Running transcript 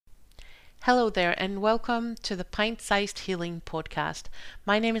Hello there, and welcome to the Pint Sized Healing Podcast.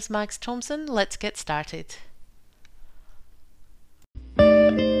 My name is Max Thompson. Let's get started.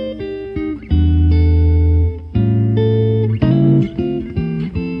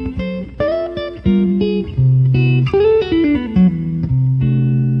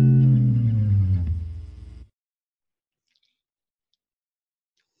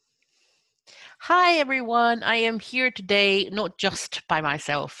 Hi everyone, I am here today not just by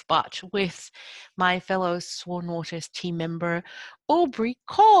myself, but with my fellow Swan Waters team member, Aubrey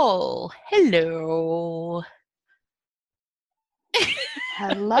Call. Hello.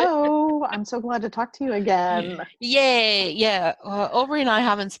 Hello, I'm so glad to talk to you again. Yay, yeah. Aubrey and I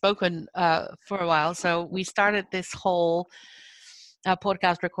haven't spoken for a while, so we started this whole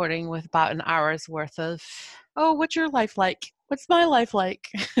podcast recording with about an hour's worth of, oh, what's your life like? What's my life like?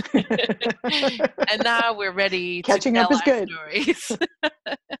 And now we're ready to Catching tell up is our good. stories.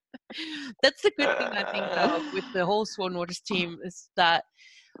 That's the good thing I think of with the whole Swan Waters team is that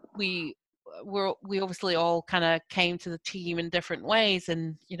we obviously all kind of came to the team in different ways,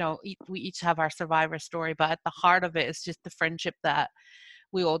 and we each have our survivor story, but at the heart of it is just the friendship that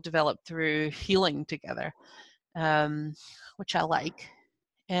we all developed through healing together, which I like.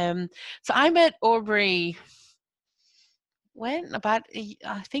 So I met Aubrey when about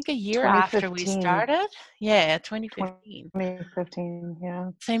I think a year after we 2015. started. Yeah, 2015. 2015,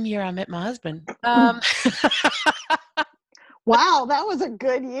 yeah. Same year I met my husband. Wow, that was a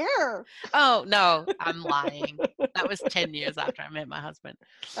good year. Oh no, I'm lying. That was 10 years after I met my husband.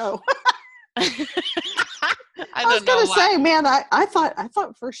 Oh, I was don't know gonna why. say, man, I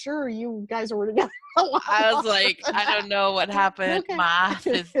thought for sure you guys were together a while I was like, I don't know what happened. Okay. Math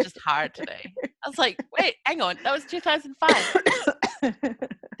is just hard today. I was like, wait, hang on. That was 2005.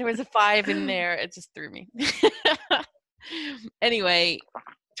 There was a 5 in there. It just threw me. Anyway,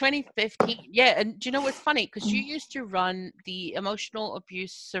 2015. Yeah, and do you know what's funny? Because you used to run the Emotional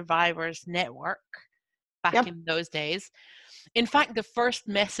Abuse Survivors Network back Yep. in those days. In fact, the first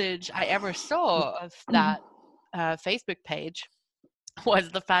message I ever saw of that Facebook page was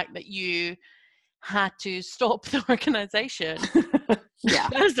the fact that you had to stop the organization. Yeah.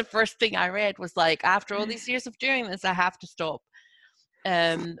 That was the first thing I read, was like, after all these years of doing this, I have to stop,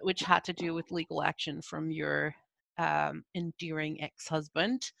 which had to do with legal action from your endearing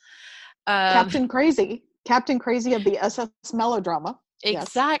ex-husband. Captain Crazy of the SS Melodrama.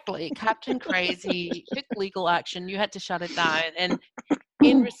 Exactly. Yes. Captain Crazy took legal action. You had to shut it down. And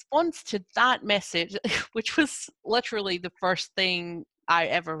in response to that message, which was literally the first thing I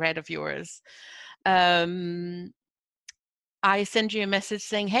ever read of yours, I send you a message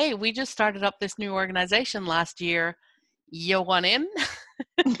saying, hey, we just started up this new organization last year. You want in?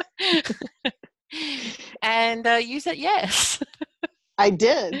 And you said yes. I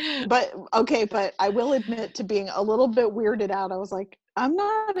did, but I will admit to being a little bit weirded out. I was like, I'm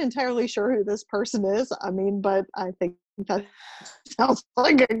not entirely sure who this person is. I mean, but I think that sounds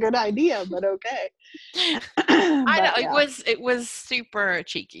like a good idea, but okay. I know, yeah. it was super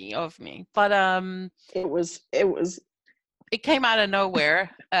cheeky of me, but it was it came out of nowhere.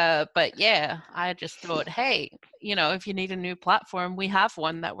 But yeah, I just thought, hey, if you need a new platform, we have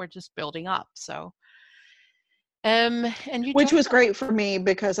one that we're just building up. So and which was great for me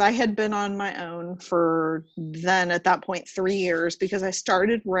because I had been on my own for then at that point 3 years, because I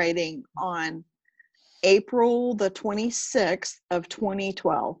started writing on April the 26th of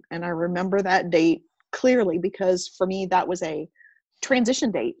 2012. And I remember that date clearly because for me that was a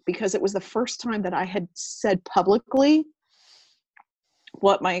transition date, because it was the first time that I had said publicly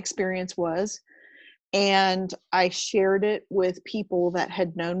what my experience was. And I shared it with people that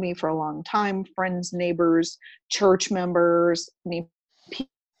had known me for a long time, friends, neighbors, church members,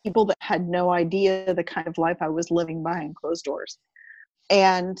 people that had no idea the kind of life I was living behind closed doors.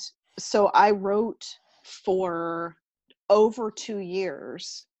 And so I wrote for over 2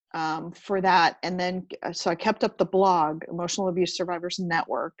 years for that. And then, so I kept up the blog, Emotional Abuse Survivors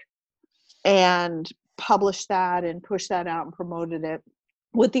Network, and published that and pushed that out and promoted it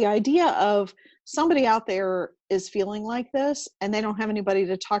with the idea of somebody out there is feeling like this and they don't have anybody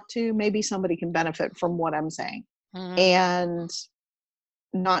to talk to. Maybe somebody can benefit from what I'm saying. Mm-hmm. And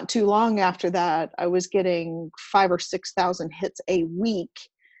not too long after that, I was getting 5,000 or 6,000 hits a week.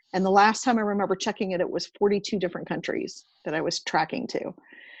 And the last time I remember checking it, it was 42 different countries that I was tracking to.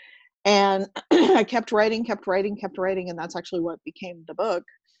 And I kept writing. And that's actually what became the book.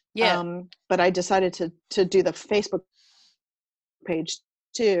 Yeah. But I decided to do the Facebook page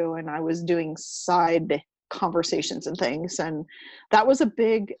too. And I was doing side conversations and things. And that was a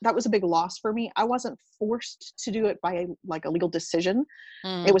big loss for me. I wasn't forced to do it by like a legal decision.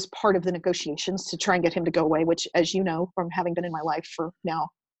 It was part of the negotiations to try and get him to go away, which, as you know, from having been in my life for now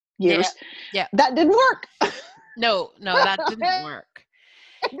years, Yeah. that didn't work. No, that didn't work.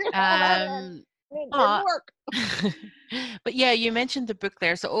 It didn't But work. but yeah, you mentioned the book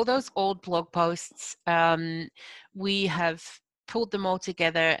there. So all those old blog posts, we have pulled them all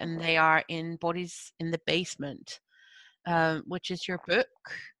together, and they are in Bodies in the Basement, which is your book.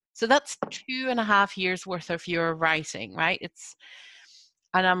 So that's 2.5 years worth of your writing, right?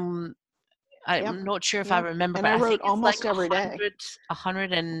 And I'm not sure if I remember, and but I I wrote think it's almost like every day.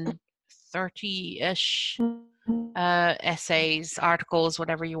 130-ish essays, articles,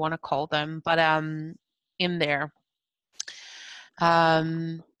 whatever you want to call them, but in there.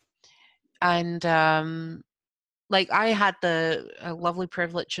 Like I had the lovely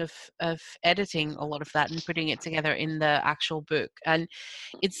privilege of editing a lot of that and putting it together in the actual book. And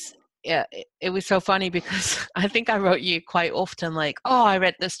it was so funny because I think I wrote you quite often like, oh, I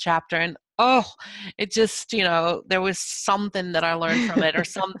read this chapter and oh, it just, there was something that I learned from it or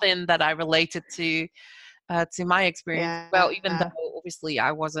something that I related to my experience. Yeah. Well, even though obviously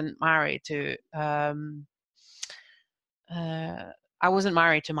I wasn't married to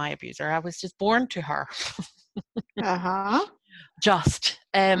my abuser. I was just born to her. Just.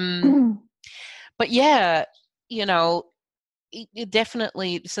 But yeah, it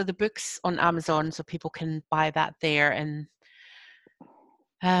definitely. So the book's on Amazon, so people can buy that there, and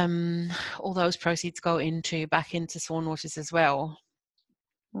all those proceeds go back into Swan Waters as well,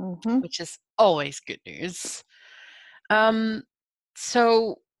 which is always good news.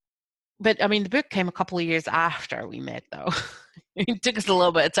 So, but I mean, the book came a couple of years after we met, though. It took us a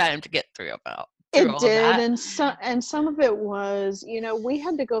little bit of time to get through It all of did, that. and some of it was, we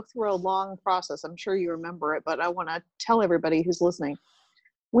had to go through a long process. I'm sure you remember it, but I want to tell everybody who's listening.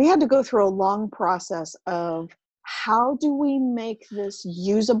 We had to go through a long process of how do we make this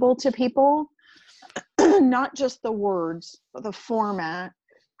usable to people? Not just the words, but the format.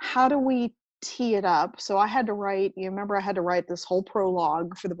 How do we tee it up? So I had to write, you remember I had to write this whole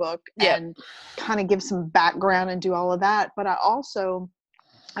prologue for the book and kind of give some background and do all of that. But I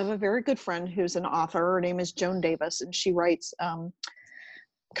have a very good friend who's an author. Her name is Joan Davis, and she writes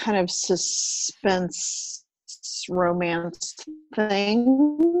kind of suspense romance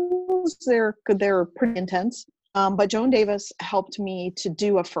things. They're pretty intense. But Joan Davis helped me to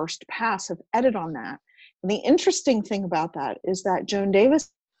do a first pass of edit on that. And the interesting thing about that is that Joan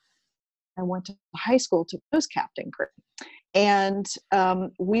Davis, I went to high school to post Captain Creed. And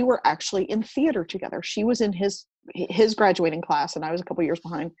we were actually in theater together. She was in his graduating class, and I was a couple years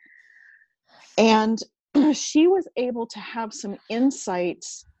behind. And she was able to have some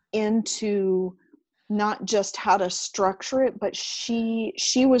insights into not just how to structure it, but she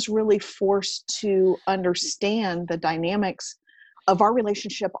was really forced to understand the dynamics of our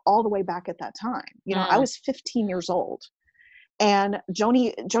relationship all the way back at that time. I was 15 years old. And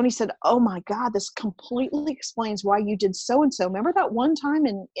Joni said, oh my God, this completely explains why you did so-and-so. Remember that one time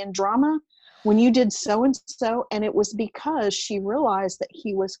in drama when you did so-and-so? And it was because she realized that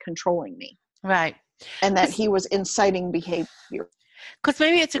he was controlling me. Right. And that he was inciting behavior. Because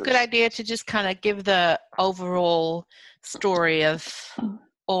maybe it's a good idea to just kind of give the overall story of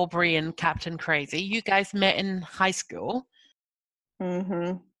Aubrey and Captain Crazy. You guys met in high school.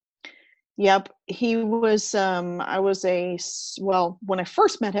 Mm-hmm. Yep. He was, when I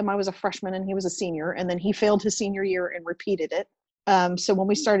first met him, I was a freshman and he was a senior, and then he failed his senior year and repeated it. So when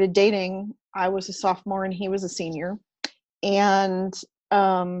we started dating, I was a sophomore and he was a senior. And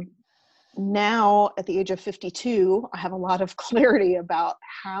now at the age of 52, I have a lot of clarity about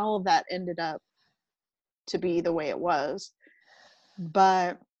how that ended up to be the way it was.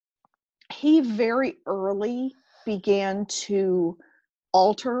 But he very early began to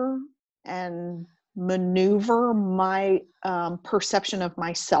alter and maneuver my perception of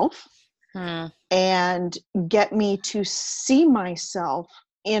myself and get me to see myself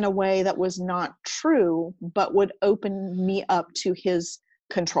in a way that was not true, but would open me up to his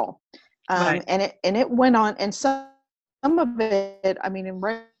control. Right. And it went on, and some of it, I mean, in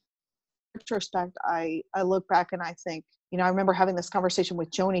retrospect, I look back and I think, I remember having this conversation with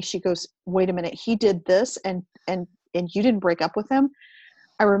Joni. She goes, wait a minute, he did this and you didn't break up with him?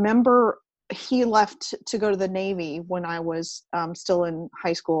 I remember he left to go to the Navy when I was still in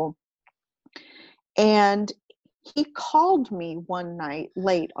high school. And he called me one night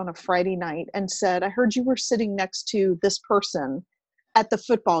late on a Friday night and said, I heard you were sitting next to this person at the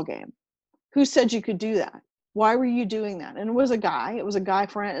football game. Who said you could do that? Why were you doing that? And it was a guy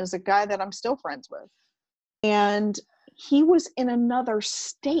friend. It was a guy that I'm still friends with. and he was in another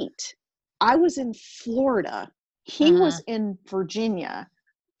state. I was in Florida. He was in Virginia.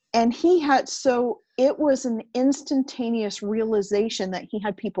 And so it was an instantaneous realization that he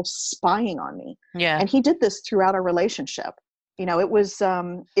had people spying on me. Yeah. And he did this throughout our relationship. It was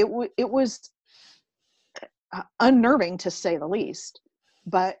unnerving, to say the least.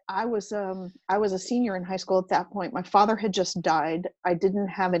 But I was a senior in high school at that point. My father had just died. I didn't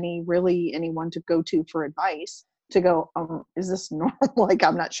have anyone to go to for advice, to go, is this normal? Like,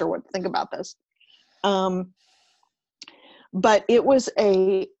 I'm not sure what to think about this. But it was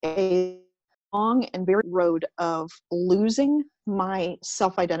a long and very road of losing my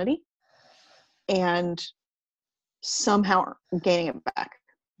self-identity and somehow gaining it back.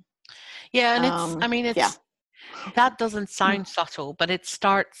 Yeah, and that doesn't sound subtle, but it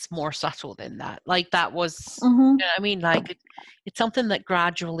starts more subtle than that. Like, that was, you know what I mean? Like, it's something that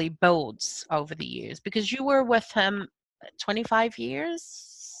gradually builds over the years, because you were with him 25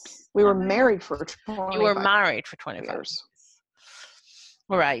 years? We were married for 25 You were married for 25 years.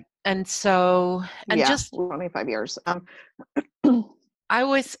 All right. And so, and just 25 years. I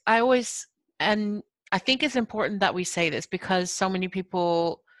always, and I think it's important that we say this, because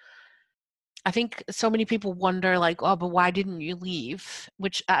I think so many people wonder, like, oh, but why didn't you leave?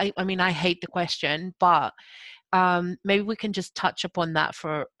 Which I mean, I hate the question, but maybe we can just touch upon that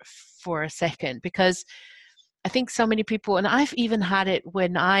for a second, because I think so many people, and I've even had it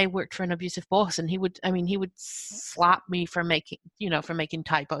when I worked for an abusive boss, and he would slap me for making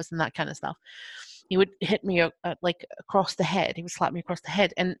typos and that kind of stuff. He would hit me like across the head. He would slap me across the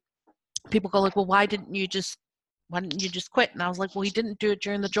head, and people go like, well, why didn't you just quit? And I was like, well, he didn't do it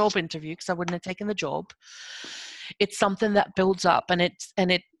during the job interview, because I wouldn't have taken the job. It's something that builds up, and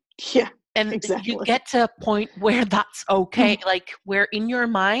exactly. You get to a point where that's okay, like, where in your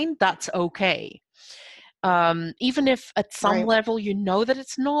mind that's okay. Even if at some level you know that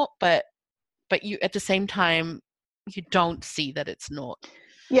it's not, but you, at the same time, you don't see that it's not.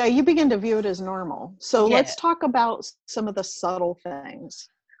 Yeah, you begin to view it as normal. So let's talk about some of the subtle things.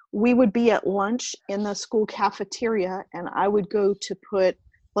 We would be at lunch in the school cafeteria, and I would go to put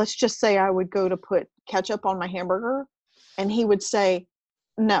ketchup on my hamburger, and he would say,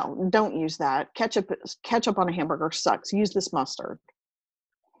 no, don't use that. Ketchup on a hamburger sucks. Use this mustard.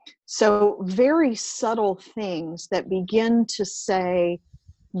 So very subtle things that begin to say,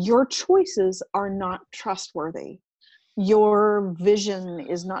 your choices are not trustworthy. Your vision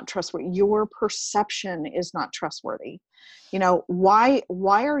is not trustworthy. Your perception is not trustworthy. Why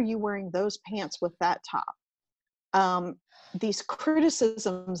are you wearing those pants with that top? These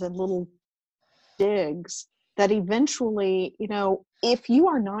criticisms and little digs that eventually, if you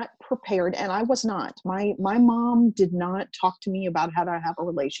are not prepared, and I was not, my mom did not talk to me about how to have a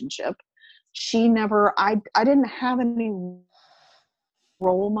relationship. She never, I didn't have any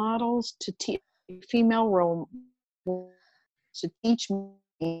role models to teach, female role to teach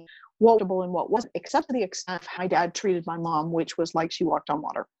me what was and what wasn't, except to the extent my dad treated my mom, which was like she walked on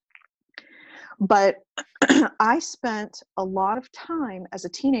water. But I spent a lot of time as a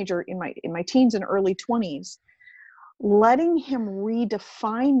teenager in my teens and early 20s, letting him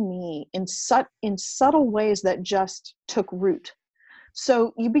redefine me in subtle ways that just took root.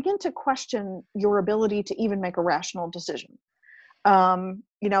 So you begin to question your ability to even make a rational decision.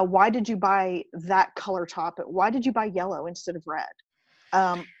 Why did you buy that color top? Why did you buy yellow instead of red?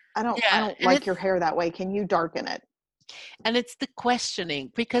 I don't like your hair that way. Can you darken it? And it's the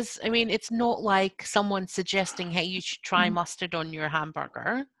questioning, because it's not like someone suggesting, hey, you should try mustard on your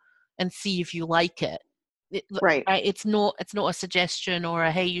hamburger and see if you like it. Right. It's not a suggestion or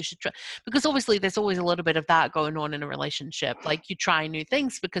a, hey, you should try, because obviously there's always a little bit of that going on in a relationship. Like, you try new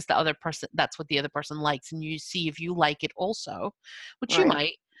things because that's what the other person likes, and you see if you like it also, which you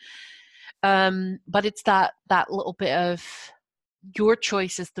might. But it's that little bit of, your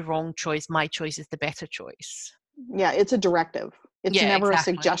choice is the wrong choice, my choice is the better choice. Yeah, it's a directive. It's never a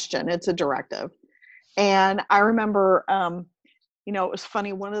suggestion. It's a directive. And I remember, it was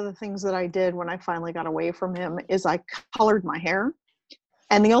funny. One of the things that I did when I finally got away from him is I colored my hair.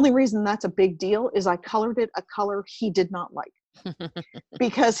 And the only reason that's a big deal is I colored it a color he did not like.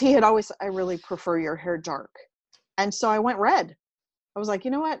 Because he had always, I really prefer your hair dark. And so I went red. I was like, you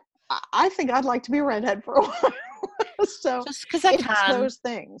know what? I think I'd like to be a redhead for a while. So just because I can. Those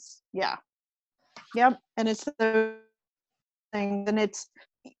things. Yeah. Yep. And it's those things, and it's,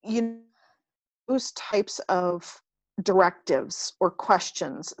 those types of directives or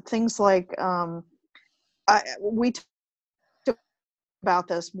questions, things like we about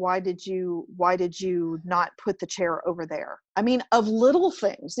this. Why did you not put the chair over there? I mean, of little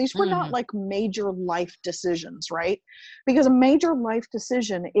things. These were not like major life decisions, right? Because a major life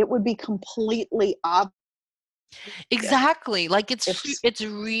decision, it would be completely obvious. Exactly. Like it's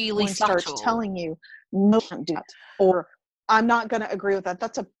really someone subtle. starts telling you, no, can't do that, or I'm not going to agree with that.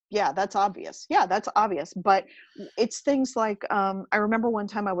 That's obvious. Yeah, that's obvious. But it's things like, I remember one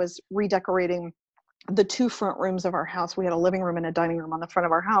time I was redecorating the 2 front rooms of our house. We had a living room and a dining room on the front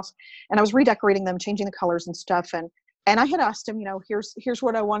of our house, and I was redecorating them, changing the colors and stuff. And I had asked him, here's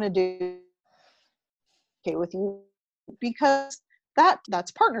what I want to do. Okay with you? Because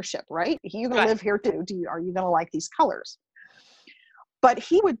that's partnership, right? You're going to live here too. Are you going to like these colors? But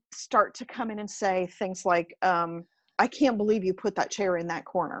he would start to come in and say things like, I can't believe you put that chair in that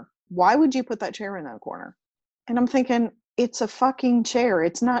corner. Why would you put that chair in that corner? And I'm thinking, it's a fucking chair.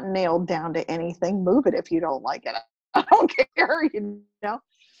 It's not nailed down to anything. Move it if you don't like it. I don't care,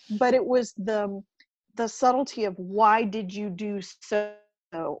 But it was the subtlety of, why did you do so?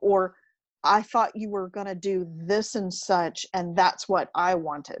 Or, I thought you were going to do this and such, and that's what I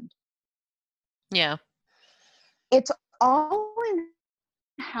wanted. Yeah. It's all in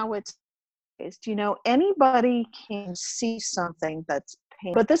how it's based. Anybody can see something that's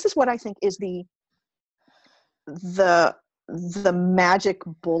painful. But this is what I think is the magic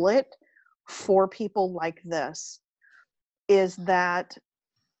bullet for people like this, is that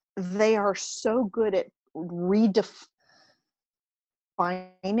they are so good at redefining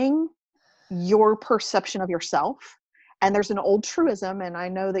your perception of yourself. And there's an old truism, and I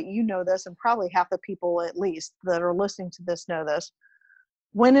know that you know this, and probably half the people at least that are listening to this know this.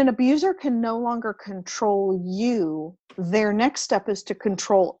 When an abuser can no longer control you, their next step is to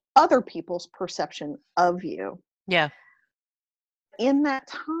control other people's perception of you. Yeah. In that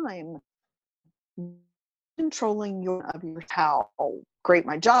time, controlling how great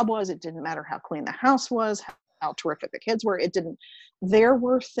my job was, it didn't matter how clean the house was, how terrific the kids were. There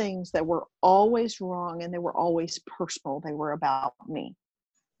were things that were always wrong, and they were always personal. They were about me.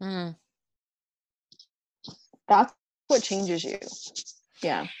 That's what changes you.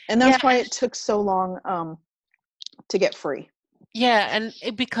 Yeah. And that's why it took so long to get free. Yeah, and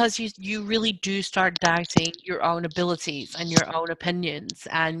because you really do start doubting your own abilities and your own opinions,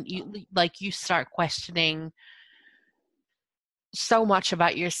 and you start questioning so much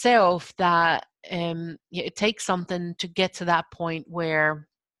about yourself that it takes something to get to that point where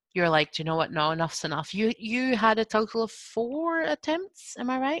you're like, do you know what? No, enough's enough. You had a total of 4 attempts, am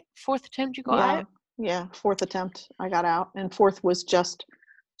I right? 4th attempt you got out? Yeah, 4th attempt I got out, and 4th was just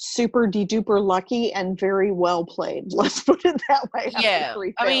super de-duper lucky and very well played. Let's put it that way. Yeah,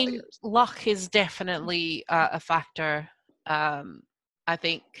 I mean, luck is definitely a factor. I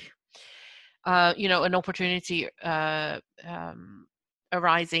think, an opportunity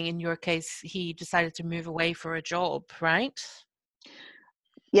arising. In your case, he decided to move away for a job, right?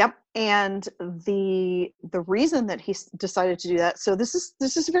 Yep. And the reason that he decided to do that, so this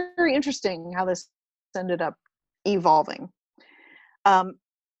is very interesting how this ended up evolving.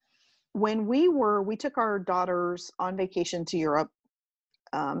 When we took our daughters on vacation to Europe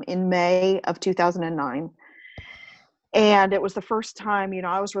in May of 2009. And it was the first time,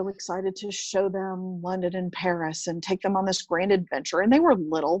 I was really excited to show them London and Paris and take them on this grand adventure. And they were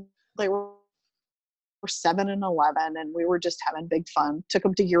little. They were 7 and 11, and we were just having big fun. Took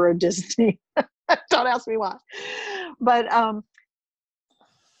them to Euro Disney. Don't ask me why. But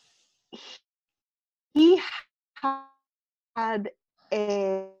he had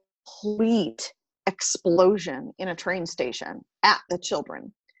a complete explosion in a train station at the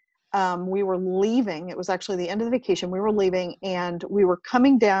children. We were leaving. It was actually the end of the vacation. We were leaving, and we were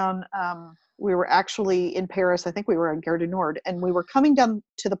coming down. We were actually in Paris. I think we were at Gare du Nord, and we were coming down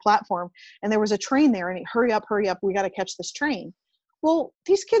to the platform, and there was a train there, and hurry up. We got to catch this train. Well,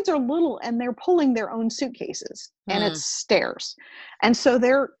 these kids are little, and they're pulling their own suitcases, and it's stairs. And so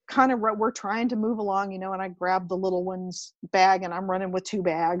they're we're trying to move along, and I grabbed the little one's bag, and I'm running with 2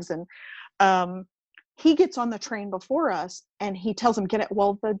 bags. And he gets on the train before us, and he tells them, get it.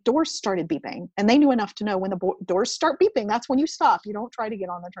 Well, the doors started beeping, and they knew enough to know when the doors start beeping, that's when you stop. You don't try to get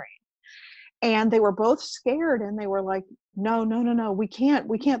on the train. And they were both scared, and they were like, no, we can't.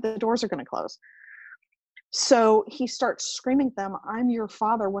 The doors are going to close. So he starts screaming at them, I'm your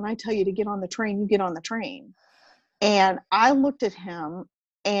father. When I tell you to get on the train, you get on the train. And I looked at him,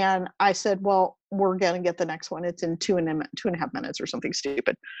 and I said, well, we're going to get the next one. It's in 2.5 minutes or something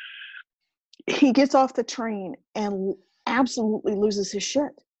stupid. He gets off the train and absolutely loses his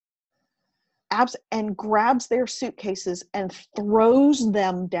shit. And grabs their suitcases and throws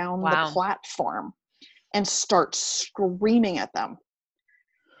them down the platform and starts screaming at them.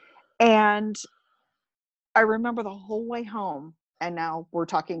 And I remember the whole way home, and now we're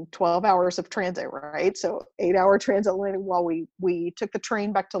talking 12 hours of transit, right? So 8-hour transit while we took the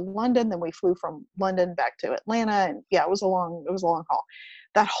train back to London, then we flew from London back to Atlanta. And yeah, it was a long haul.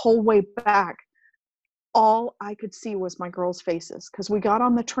 That whole way back, all I could see was my girls' faces, because we got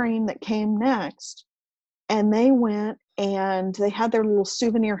on the train that came next, and they went and they had their little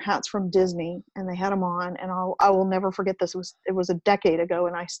souvenir hats from Disney, and they had them on. And I will never forget this. It was a decade ago,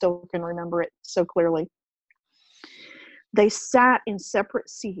 and I still can remember it so clearly. They sat in separate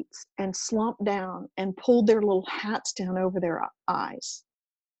seats and slumped down and pulled their little hats down over their eyes.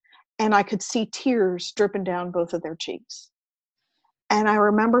 And I could see tears dripping down both of their cheeks. And I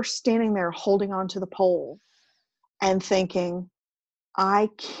remember standing there holding on to the pole and thinking, I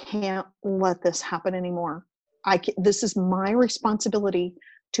can't let this happen anymore. This is my responsibility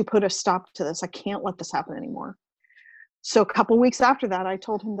to put a stop to this. I can't let this happen anymore. So a couple of weeks after that, I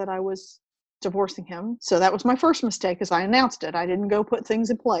told him that I was divorcing him. So that was my first mistake, because I announced it. I didn't go put things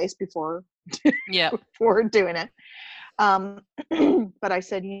in place before before doing it. But I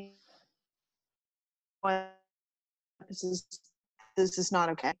said, you know what, this is not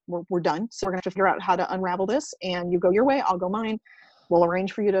okay. We're done. So we're gonna have to figure out how to unravel this, and you go your way, I'll go mine. We'll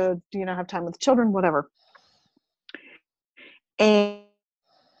arrange for you to, have time with the children, whatever. And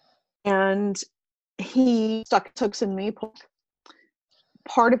he stuck hooks in me.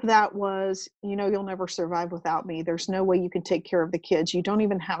 Part of that was, you'll never survive without me. There's no way you can take care of the kids. You don't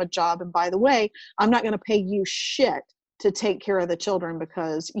even have a job. And by the way, I'm not going to pay you shit to take care of the children,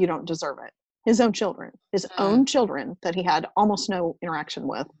 because you don't deserve it. His own children that he had almost no interaction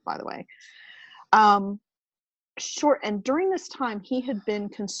with, by the way. And during this time, he had been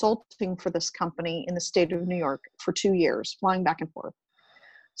consulting for this company in the state of New York for 2 years, flying back and forth.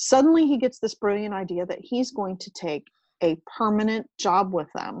 Suddenly he gets this brilliant idea that he's going to take a permanent job with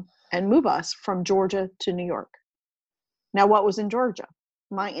them and move us from Georgia to New York. Now, what was in Georgia?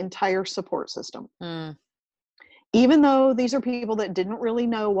 My entire support system. Even though these are people that didn't really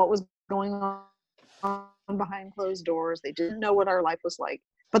know what was going on behind closed doors, they didn't know what our life was like,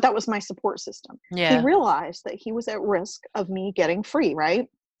 but that was my support system. He realized that he was at risk of me getting free, right?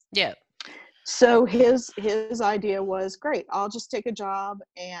 Yeah. So his idea was, great, I'll just take a job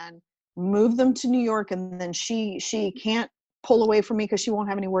and move them to New York, and then she can't pull away from me because she won't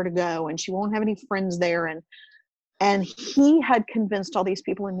have anywhere to go, and she won't have any friends there. And he had convinced all these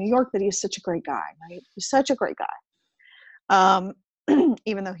people in New York that he's such a great guy, right? He's such a great guy.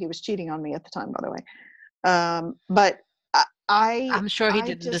 Even though he was cheating on me at the time, by the way. But I'm sure he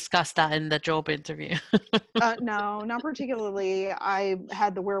didn't discuss that in the job interview. No, not particularly. I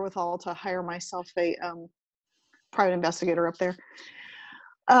had the wherewithal to hire myself a private investigator up there.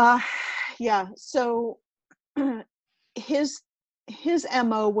 Yeah. So his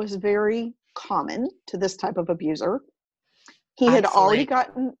MO was very common to this type of abuser. He had already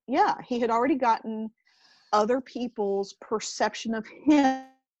gotten other people's perception of him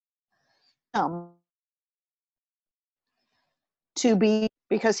to be,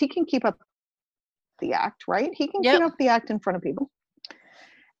 because he can keep up the act, right? He can keep up the act in front of people.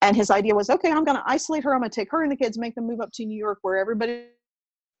 And his idea was, okay, I'm going to isolate her. I'm going to take her and the kids, make them move up to New York where everybody,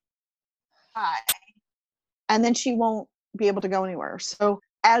 and then she won't be able to go anywhere. So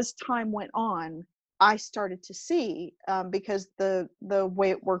as time went on, I started to see, because the way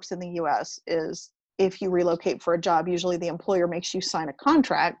it works in the US is, if you relocate for a job, usually the employer makes you sign a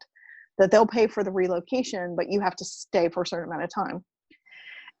contract that they'll pay for the relocation, but you have to stay for a certain amount of time.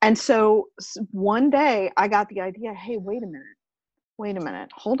 And so one day I got the idea, hey, wait a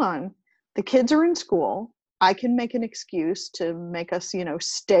minute, hold on. The kids are in school. I can make an excuse to make us,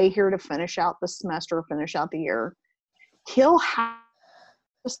 stay here to finish out the semester or finish out the year. He'll have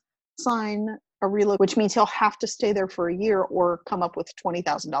to sign a relocation, which means he'll have to stay there for a year or come up with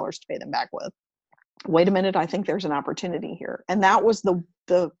 $20,000 to pay them back with. Wait a minute, I think there's an opportunity here. And that was the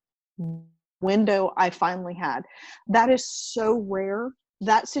window I finally had. That is so rare.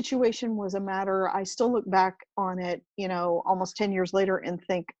 That situation was a matter, I still look back on it, almost 10 years later, and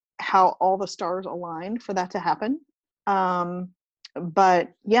think how all the stars aligned for that to happen. But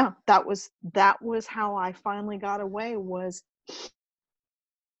yeah, that was how I finally got away. Was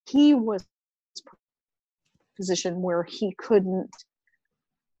he was in a position where he couldn't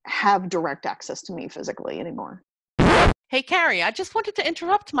have direct access to me physically anymore. Hey, Carrie, I just wanted to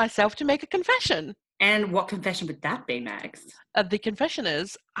interrupt myself to make a confession. And what confession would that be, Max? The confession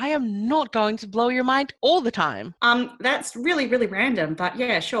is, I am not going to blow your mind all the time. That's really, really random, but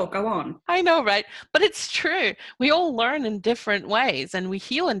yeah, sure, go on. I know, right? But it's true. We all learn in different ways and we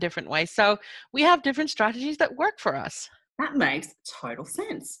heal in different ways. So we have different strategies that work for us. That makes total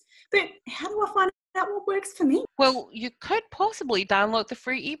sense. But how do I find out what works for me? Well, you could possibly download the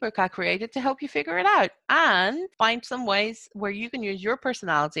free ebook I created to help you figure it out and find some ways where you can use your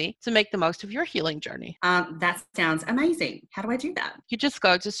personality to make the most of your healing journey. That sounds amazing. How do I do that? You just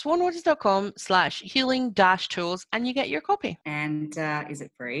go to swanwaters.com/healing-tools and you get your copy. And is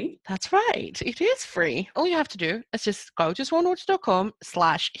it free? That's right. It is free. All you have to do is just go to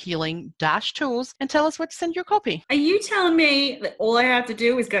swanwaters.com/healing-tools and tell us where to send your copy. Are you telling me that all I have to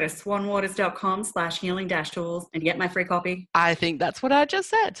do is go to swanwaters.com/healing-tools and get my free copy? I think that's what I just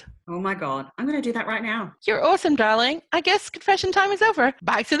said. Oh my God. I'm going to do that right now. You're awesome, darling. I guess confession time is over.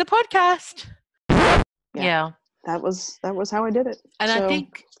 Back to the podcast. Yeah. That was how I did it. And So, I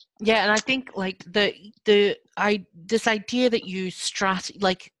think like this idea that you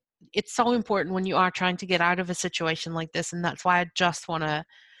like, it's so important when you are trying to get out of a situation like this, and that's why I just want to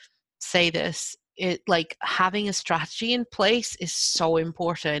say this. It, like, having a strategy in place is so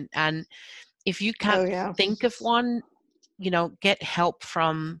important, and if you can't think of one, get help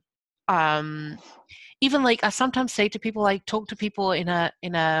from even, like, I sometimes say to people, like, talk to people in a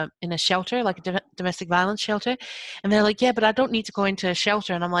shelter, like a domestic violence shelter, and they're like, yeah, but I don't need to go into a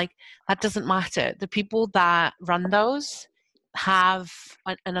shelter. And I'm like, that doesn't matter. The people that run those have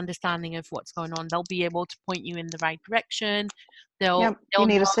an understanding of what's going on. They'll be able to point you in the right direction. They'll you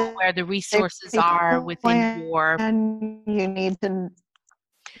need know where the resources are within your. And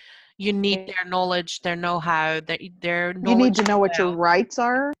you need their knowledge, their know-how, their knowledge. You need to know what your rights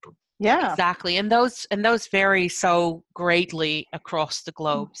are. Yeah, exactly. And those vary so greatly across the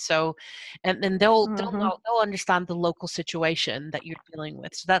globe. So, and then they'll understand the local situation that you're dealing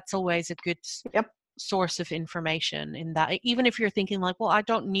with. So that's always a good source of information in that. Even if you're thinking like, well, I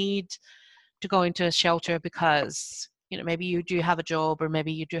don't need to go into a shelter because, maybe you do have a job or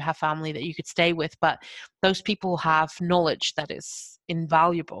maybe you do have family that you could stay with, but those people have knowledge that is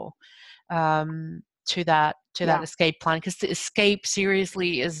invaluable to that escape plan, because the escape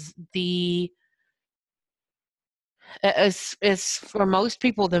seriously is for most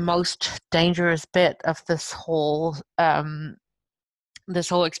people the most dangerous bit of this whole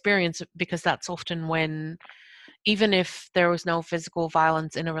experience, because that's often when, even if there was no physical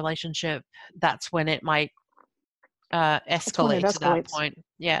violence in a relationship, that's when it might escalate to that point.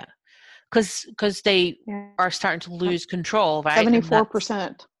 Yeah, because they are starting to lose control, right?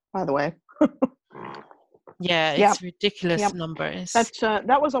 74%, by the way. Yeah, it's ridiculous numbers.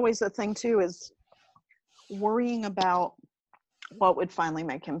 That was always the thing too, is worrying about what would finally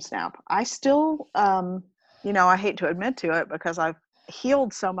make him snap. I still, I hate to admit to it because I've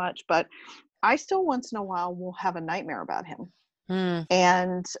healed so much, but I still once in a while will have a nightmare about him.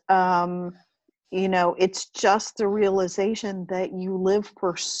 And, it's just the realization that you live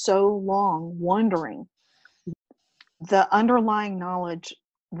for so long wondering, the underlying knowledge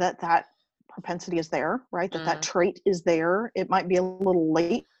that propensity is there, right? That trait is there. It might be a little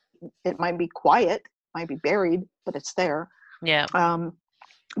late. It might be quiet, might be buried, but it's there. Yeah.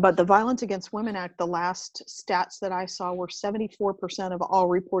 But the Violence Against Women Act, the last stats that I saw were 74% of all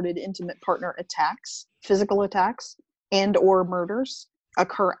reported intimate partner attacks, physical attacks and or murders,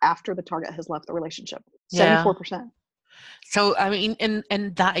 occur after the target has left the relationship. 74%. So, I mean, and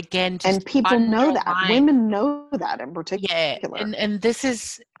that again, just and people know that. Women know that in particular. Yeah, and this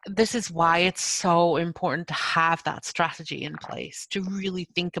is why it's so important to have that strategy in place, to really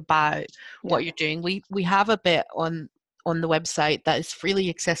think about what you're doing. We have a bit on the website that is freely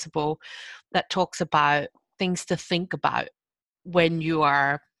accessible that talks about things to think about when you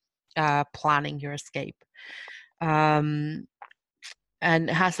are planning your escape.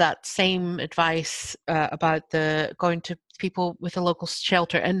 And has that same advice about going to people with a local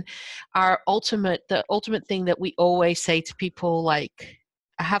shelter. And the ultimate thing that we always say to people, like,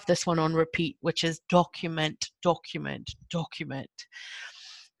 I have this one on repeat, which is document.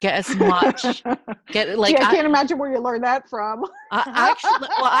 Get as much. I can't imagine where you learned that from.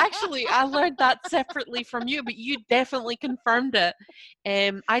 Actually, I learned that separately from you, but you definitely confirmed it.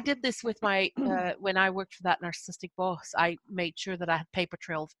 I did this with my when I worked for that narcissistic boss. I made sure that I had paper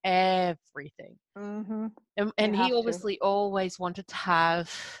trail of everything, and he obviously always wanted to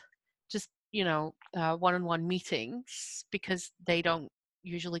have just one-on-one meetings, because they don't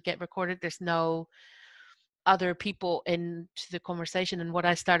usually get recorded. There's no other people into the conversation. And what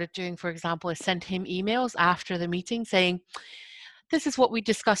I started doing, for example, is send him emails after the meeting saying, this is what we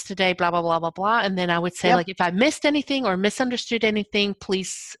discussed today, blah, blah, blah, blah, blah. And then I would say, like, if I missed anything or misunderstood anything,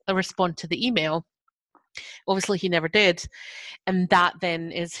 please respond to the email. Obviously, he never did. And that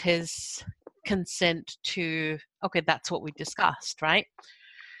then is his consent to, okay, that's what we discussed, right?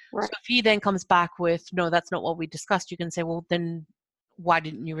 So if he then comes back with, no, that's not what we discussed, you can say, well, then why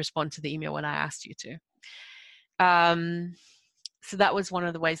didn't you respond to the email when I asked you to? So that was one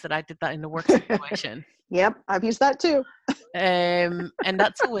of the ways that I did that in the work situation. Yep, I've used that too. And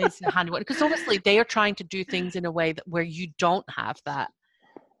that's always a handy one, because obviously they are trying to do things in a way that where you don't have that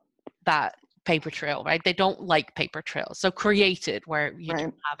paper trail, right? They don't like paper trails, so create it where you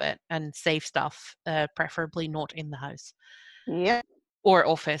don't have it, and save stuff, preferably not in the house. Yep. Or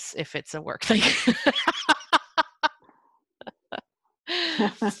office if it's a work thing.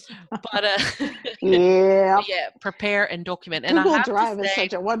 But yeah, prepare and document. And Google Drive is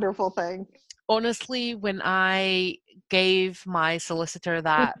such a wonderful thing. Honestly, when I gave my solicitor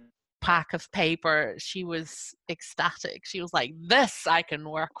that pack of paper, she was ecstatic. She was like, "This I can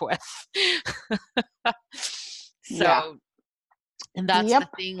work with." So, and that's the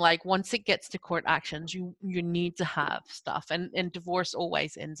thing. Like, once it gets to court actions, you need to have stuff, and divorce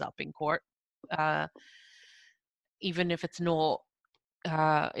always ends up in court, even if it's not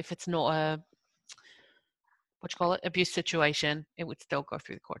a abuse situation, it would still go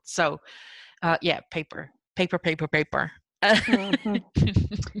through the courts. So paper. Mm-hmm.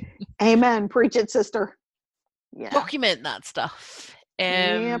 Amen. Preach it, sister. Yeah. Document that stuff.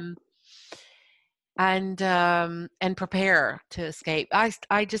 And prepare to escape.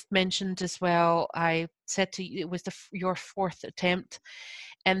 I just mentioned as well, I said to you, it was your fourth attempt,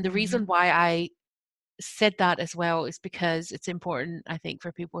 and the reason why I said that as well is because it's important, I think,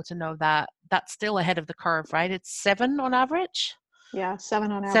 for people to know that that's still ahead of the curve, right? It's 7 on average. Yeah,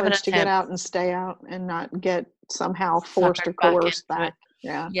 7 on average to get out and stay out and not get somehow forced or coerced back.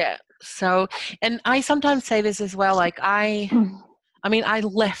 Yeah. So, and I sometimes say this as well, like I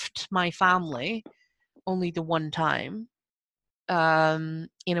left my family only the one time, in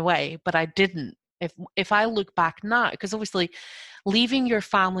a way, but I didn't. If I look back now, because obviously leaving your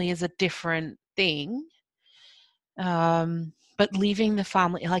family is a different thing, but leaving the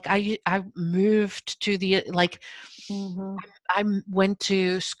family, like I moved to the, like, I went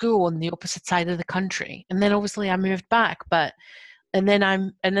to school on the opposite side of the country, and then obviously I moved back, and then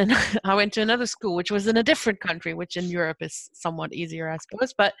I went to another school which was in a different country, which in Europe is somewhat easier, I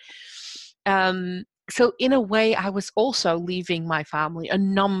suppose. But so in a way, I was also leaving my family a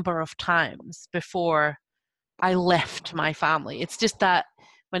number of times before I left my family. It's just that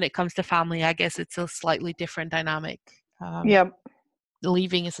when it comes to family, I guess it's a slightly different dynamic.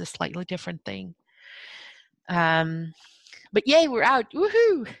 Leaving is a slightly different thing. But yay, we're out.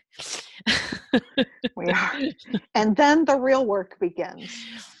 Woohoo! We are. And then the real work begins.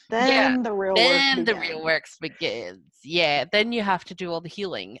 The real work begins. Yeah, then you have to do all the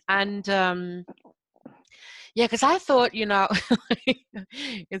healing. And because I thought,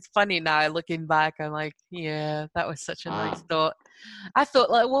 it's funny now looking back, I'm like, yeah, that was such a nice thought. I thought,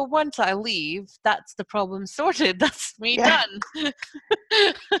 like, well, once I leave, that's the problem sorted. That's me done.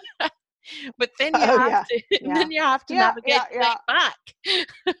 But then you have to navigate back.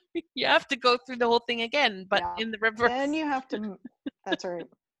 You have to go through the whole thing again, but in the reverse. Then you have to. That's right.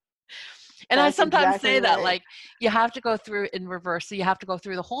 And that's I sometimes say that, like, you have to go through in reverse. So you have to go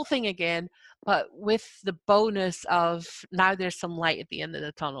through the whole thing again, but with the bonus of now there's some light at the end of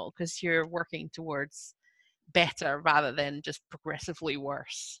the tunnel, because you're working towards better rather than just progressively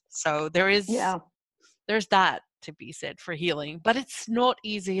worse. So there's that to be said for healing, but it's not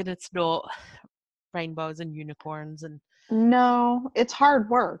easy, and it's not rainbows and unicorns. And no, it's hard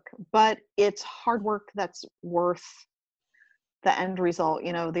work, but it's hard work that's worth the end result.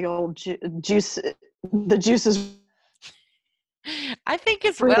 The old juice, the juice is, I think,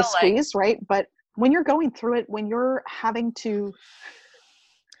 it's the squeeze, right? But when you're going through it, when you're having to,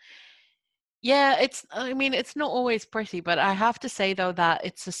 it's not always pretty, but I have to say though that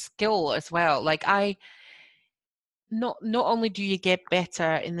it's a skill as well. Like not only do you get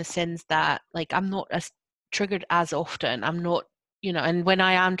better in the sense that, like, I'm not as triggered as often. I'm not, and when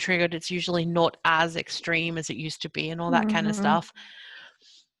I am triggered, it's usually not as extreme as it used to be, and all that kind of stuff.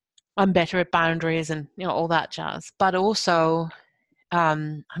 I'm better at boundaries and all that jazz. But also,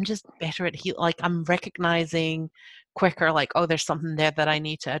 I'm just better at like, I'm recognizing quicker, like, oh, there's something there that I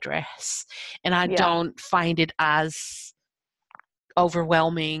need to address, and I don't find it as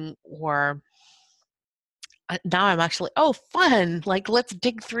overwhelming. Or now I'm actually, oh, fun, like, let's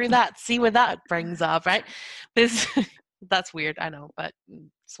dig through that, see what that brings up, right? That's weird, I know, but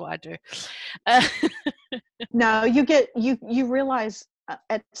that's what I do. No, you realize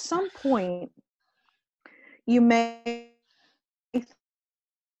at some point you may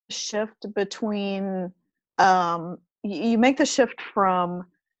shift between you make the shift from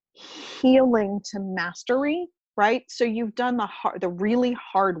healing to mastery, right? So you've done the really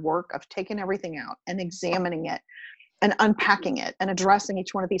hard work of taking everything out and examining it and unpacking it and addressing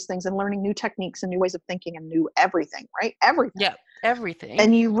each one of these things and learning new techniques and new ways of thinking and new everything, right? Everything. Yeah, everything.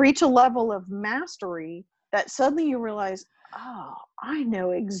 And you reach a level of mastery that suddenly you realize, oh, I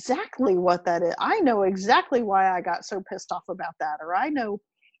know exactly what that is. I know exactly why I got so pissed off about that, or I know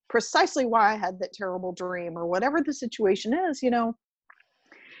precisely why I had that terrible dream, or whatever the situation is.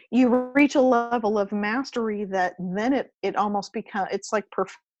 You reach a level of mastery that then it almost becomes, it's like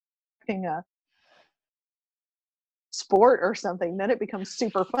perfecting a sport or something. Then it becomes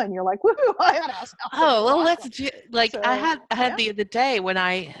super fun. You're like, woohoo, I had a Oh, well, awesome. like, So, I had yeah, the other day when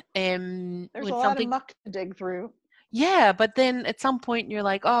there's when a lot of something, muck to dig through. yeah, but then at some point you're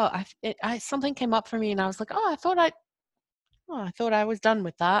like, oh, something came up for me, and I was like, oh, I thought I was done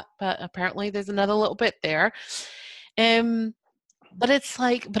with that, but apparently there's another little bit there. But it's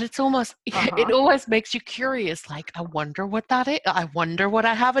almost, it always makes you curious. Like, I wonder what that is. I wonder what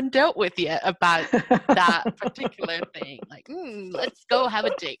I haven't dealt with yet about that particular thing. Like, let's go have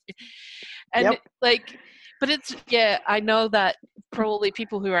a date. And Yep. like, but it's, yeah, I know that probably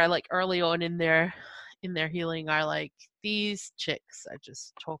people who are like early on in their healing are like, these chicks are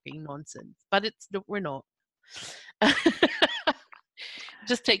just talking nonsense. But we're not.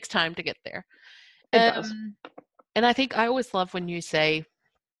 Just takes time to get there. It does. And I think I always love when you say,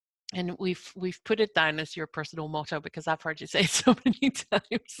 and we've put it down as your personal motto because I've heard you say it so many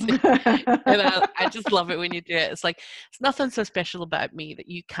times. And I just love it when you do it. It's like, it's nothing so special about me that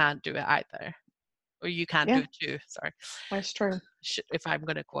you can't do it either. Or you can't do it too. Sorry. That's true. If I'm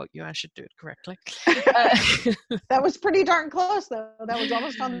going to quote you, I should do it correctly. That was pretty darn close, though. That was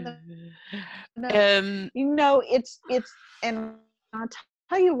almost on the note. It's, and I'll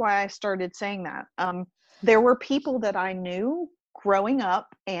tell you why I started saying that. There were people that I knew growing up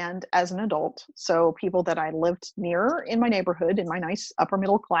and as an adult. So people that I lived near in my neighborhood, in my nice upper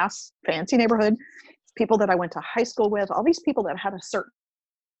middle class, fancy neighborhood, people that I went to high school with, all these people that had a certain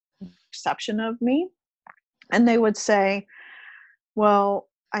perception of me. And they would say, well,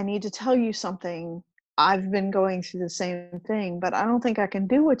 I need to tell you something. I've been going through the same thing, but I don't think I can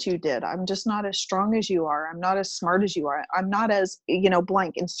do what you did. I'm just not as strong as you are. I'm not as smart as you are. I'm not as,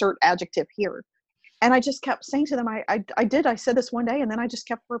 blank, insert adjective here. And I just kept saying to them, I said this one day, and then I just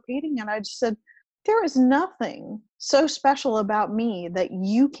kept repeating, and I just said, there is nothing so special about me that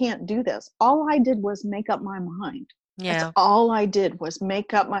you can't do this. All I did was make up my mind. Yeah. That's all I did was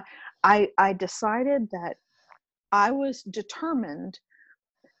make up I decided that I was determined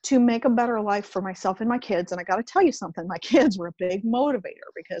to make a better life for myself and my kids. And I got to tell you something, my kids were a big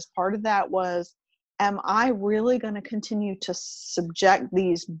motivator, because part of that was, am I really going to continue to subject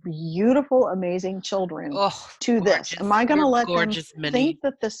these beautiful, amazing children to gorgeous. this? Am I going to let them think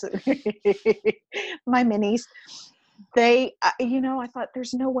that this, my minis, I thought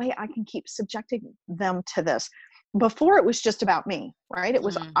there's no way I can keep subjecting them to this. Before it was just about me, right? It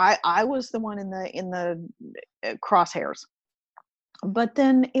was, I was the one in the crosshairs, but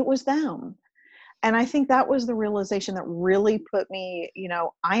then it was them. And I think that was the realization that really put me,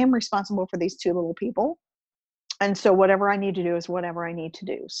 I am responsible for these two little people. And so whatever I need to do is whatever I need to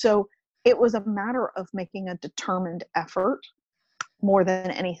do. So it was a matter of making a determined effort more than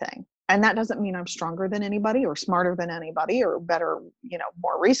anything. And that doesn't mean I'm stronger than anybody or smarter than anybody or better,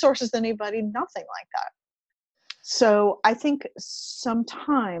 more resources than anybody, nothing like that. So I think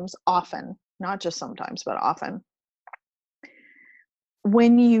sometimes, often, not just sometimes, but often,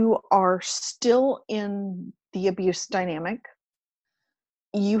 when you are still in the abuse dynamic,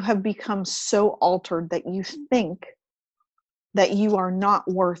 you have become so altered that you think that you are not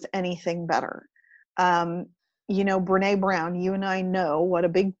worth anything better. Brene Brown, you and I know what a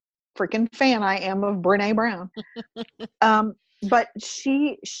big freaking fan I am of Brene Brown. But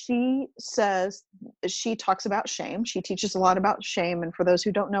she says, she talks about shame. She teaches a lot about shame. And for those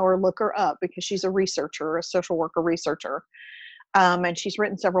who don't know her, look her up, because she's a researcher, a social worker researcher. And she's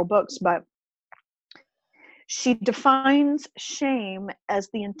written several books, but she defines shame as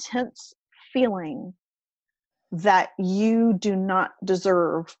the intense feeling that you do not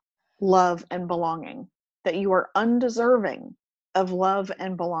deserve love and belonging, that you are undeserving of love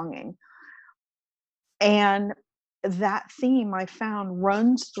and belonging. And that theme, I found,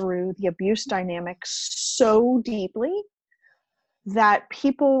 runs through the abuse dynamic so deeply that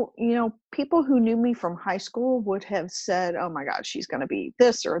people who knew me from high school would have said, oh my God, she's going to be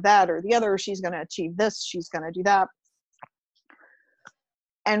this or that or the other. She's going to achieve this. She's going to do that.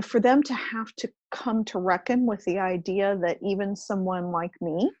 And for them to have to come to reckon with the idea that even someone like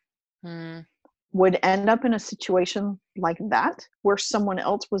me would end up in a situation like that, where someone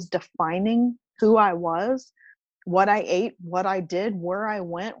else was defining who I was, what I ate, what I did, where I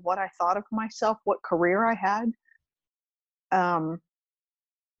went, what I thought of myself, what career I had,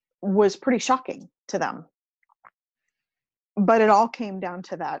 was pretty shocking to them. But it all came down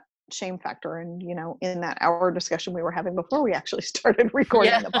to that shame factor. And, you know, in that hour discussion we were having before we actually started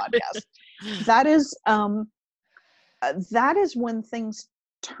recording Yeah. the podcast, that is when things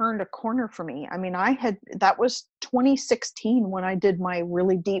turned a corner for me. I mean, that was 2016 when I did my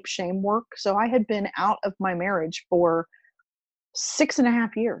really deep shame work. So I had been out of my marriage for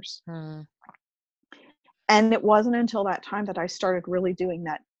 6.5 years. And it wasn't until that time that I started really doing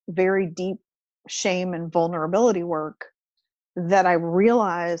that very deep shame and vulnerability work that I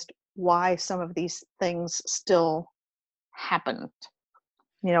realized why some of these things still happened.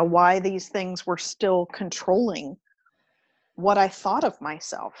 You know, why these things were still controlling what I thought of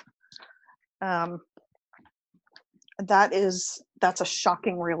myself. That's a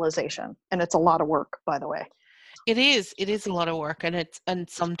shocking realization, and it's a lot of work, by the way. It is a lot of work, and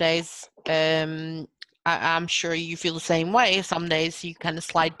some days I'm sure you feel the same way. Some days you kind of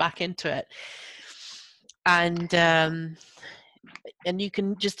slide back into it, and you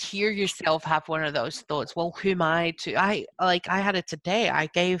can just hear yourself have one of those thoughts. Well, who am I to? I had it today. I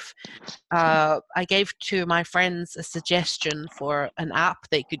gave to my friends a suggestion for an app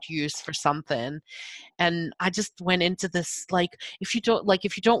they could use for something, and I just went into this like, if you don't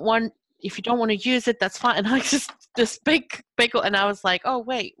want to use it, that's fine. And I just this big, and I was like, oh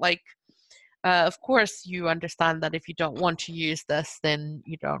wait, like, of course you understand that if you don't want to use this, then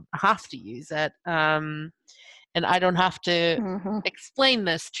you don't have to use it. And I don't have to explain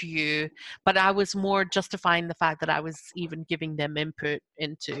this to you, but I was more justifying the fact that I was even giving them input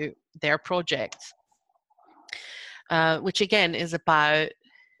into their project, which again is about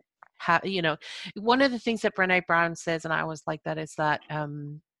how, you know, one of the things that Brené Brown says, and I always like that, is that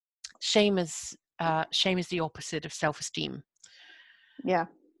shame is the opposite of self-esteem. Yeah.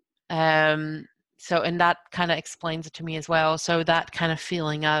 So, and that kind of explains it to me as well. So that kind of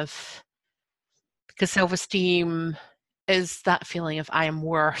feeling of, because self-esteem is that feeling of I am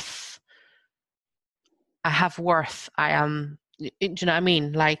worth, I have worth, I am, do you know what I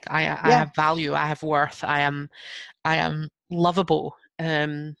mean? Like I have value, I have worth, I am lovable.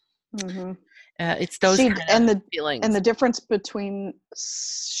 It's those kind of feelings. And the difference between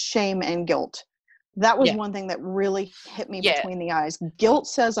shame and guilt. That was one thing that really hit me between the eyes. Guilt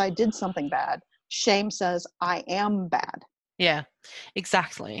says I did something bad. Shame says I am bad. Yeah,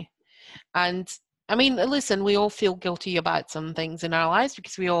 exactly. And I mean, listen, we all feel guilty about some things in our lives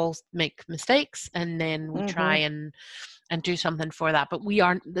because we all make mistakes, and then we try and do something for that. But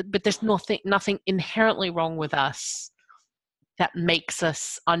there's nothing inherently wrong with us that makes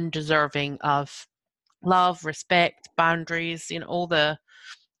us undeserving of love, respect, boundaries, you know, all the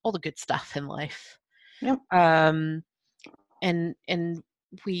good stuff in life. Yep. And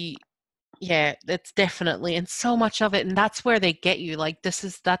we, that's definitely, and so much of it, and that's where they get you. Like that's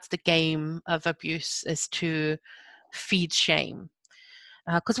the game of abuse, is to feed shame,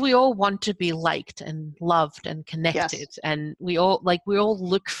 because we all want to be liked and loved and connected, and we all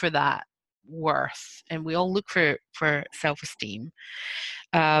look for that worth, and we all look for self-esteem,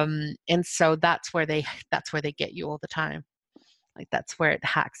 and so that's where they get you all the time. Like that's where it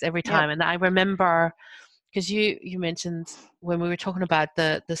hacks every time. And I remember, because you mentioned when we were talking about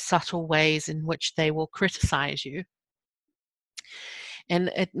the subtle ways in which they will criticize you,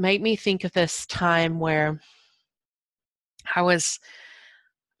 and it made me think of this time where I must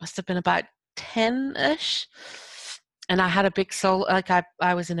have been about 10-ish, and I had a big solo. Like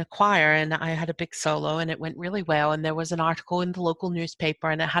I was in a choir, and I had a big solo, and it went really well. And there was an article in the local newspaper,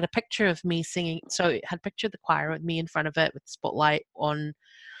 and it had a picture of me singing. So it had a picture of the choir with me in front of it, with the spotlight on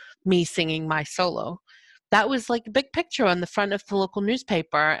me singing my solo. That was like a big picture on the front of the local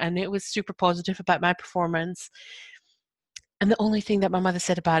newspaper, and it was super positive about my performance. And the only thing that my mother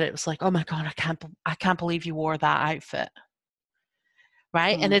said about it was like, "Oh my God, I can't believe you wore that outfit."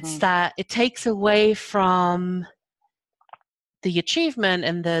 Right? And it's that it takes away from the achievement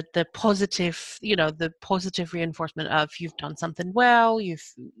and the positive, you know, the positive reinforcement of you've done something well, you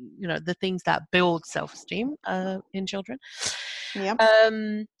know, the things that build self-esteem in children.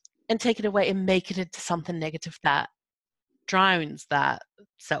 And take it away and make it into something negative that drowns that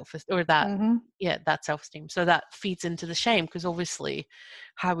that self-esteem. So that feeds into the shame, because obviously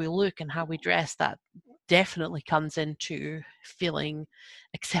how we look and how we dress, that definitely comes into feeling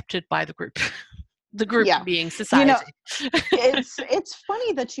accepted by the group. The group being society. You know, it's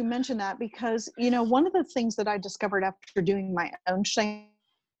funny that you mention that, because, you know, one of the things that I discovered after doing my own shame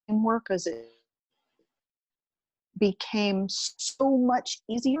work is it became so much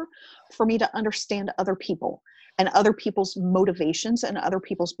easier for me to understand other people. and other people's motivations and other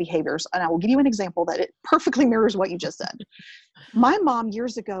people's behaviors. And I will give you an example that it perfectly mirrors what you just said. My mom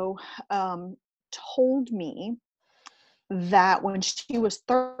years ago told me that when she was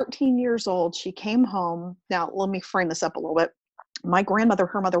 13 years old, she came home. Now, let me frame this up a little bit. My grandmother,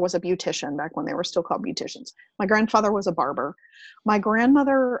 her mother was a beautician back when they were still called beauticians. My grandfather was a barber. My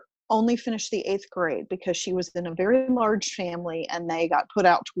grandmother only finished the 8th grade because she was in a very large family and they got put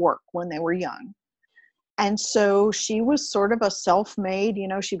out to work when they were young. And so she was sort of a self-made,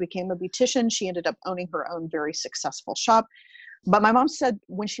 she became a beautician. She ended up owning her own very successful shop. But my mom said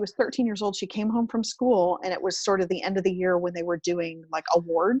when she was 13 years old, she came home from school and it was sort of the end of the year when they were doing like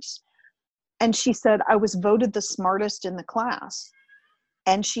awards. And she said, I was voted the smartest in the class.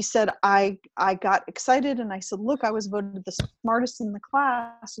 And she said, I got excited and I said, look, I was voted the smartest in the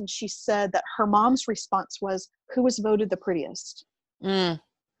class. And she said that her mom's response was, who was voted the prettiest? Mm.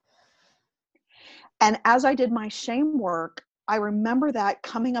 And as I did my shame work, I remember that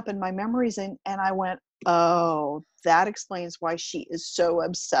coming up in my memories and I went, oh, that explains why she is so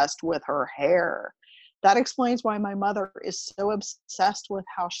obsessed with her hair. That explains why my mother is so obsessed with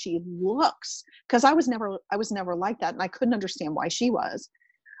how she looks. Because I was never like that, and I couldn't understand why she was.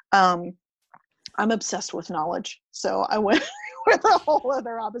 I'm obsessed with knowledge, so I went with a whole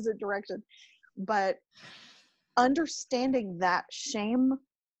other opposite direction. But understanding that shame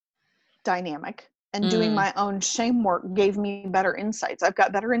dynamic and doing my own shame work gave me better insights. I've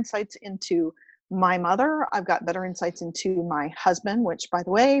got better insights into my mother. I've got better insights into my husband, which, by the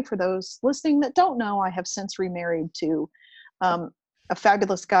way, for those listening that don't know, I have since remarried to a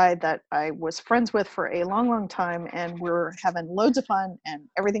fabulous guy that I was friends with for a long, long time, and we're having loads of fun and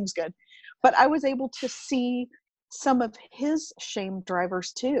everything's good. But I was able to see some of his shame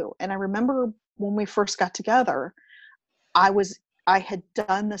drivers too. And I remember when we first got together, I had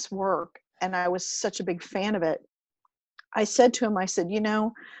done this work and I was such a big fan of it. I said to him, I said,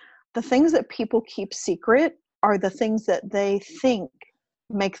 the things that people keep secret are the things that they think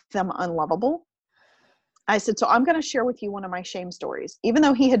make them unlovable. I said, so I'm going to share with you one of my shame stories, even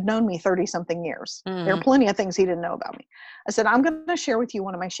though he had known me 30 something years. There are plenty of things he didn't know about me. I said, I'm going to share with you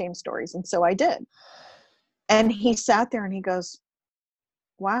one of my shame stories. And so I did. And he sat there and he goes,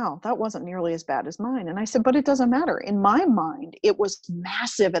 wow, that wasn't nearly as bad as mine. And I said, but it doesn't matter. In my mind, it was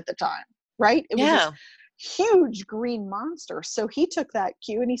massive at the time, right? It was this huge green monster. So he took that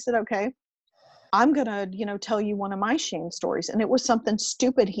cue and he said, okay, I'm going to, tell you one of my shame stories. And it was something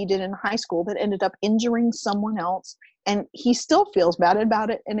stupid he did in high school that ended up injuring someone else. And he still feels bad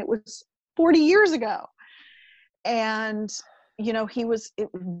about it. And it was 40 years ago. And, he was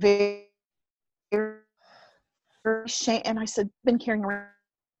very, very shame. And I said, been carrying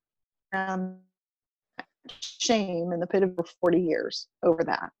around shame in the pit of 40 years over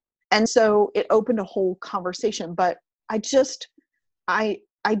that. And so it opened a whole conversation, but I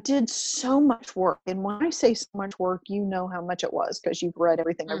did so much work. And when I say so much work, you know how much it was because you've read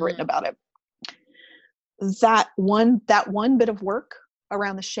everything I've written about it. That one bit of work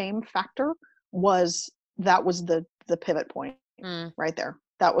around the shame factor was the pivot point right there.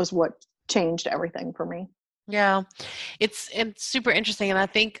 That was what changed everything for me. Yeah, it's super interesting. And I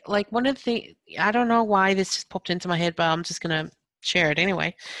think like one of the, I don't know why this just popped into my head, but I'm just going to share it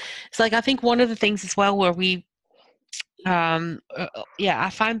anyway. It's like, I think one of the things as well where we, I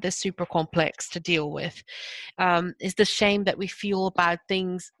find this super complex to deal with, is the shame that we feel about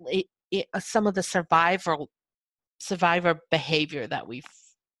things, some of the survivor behavior that we've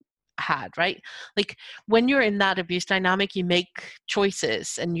had, right? Like when you're in that abuse dynamic, you make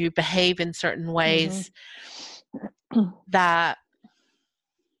choices and you behave in certain ways that,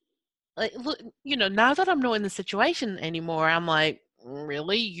 like, look, now that I'm not in the situation anymore, I'm like,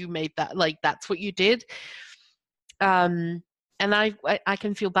 really? You made that? Like, that's what you did? And I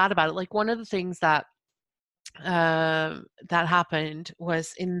can feel bad about it. Like one of the things that happened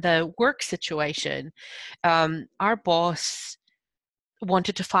was in the work situation, our boss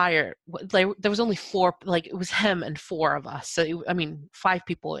wanted to fire. There was only 4, like it was him and 4 of us. So 5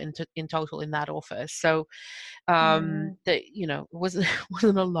 people in total in that office. So it wasn't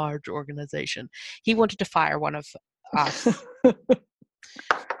a large organization. He wanted to fire one of us.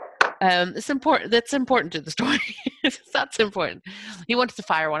 It's important. That's important to the story. That's important. He wanted to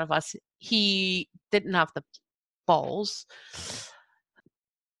fire one of us. He didn't have the balls.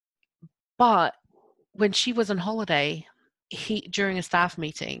 But when she was on holiday, he, during a staff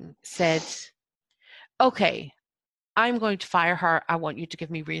meeting, said, okay, I'm going to fire her. I want you to give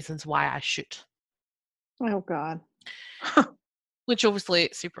me reasons why I should. Oh, God. Which obviously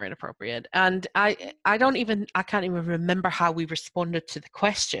is super inappropriate. And I can't even remember how we responded to the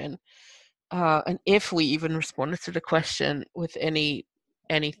question. and if we even responded to the question with any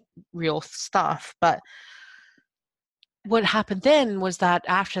real stuff. But what happened then was that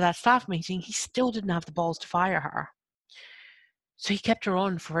after that staff meeting, he still didn't have the balls to fire her. So he kept her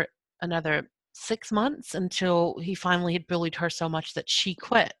on for another 6 months until he finally had bullied her so much that she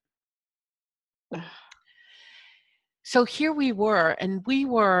quit. So here we were, and we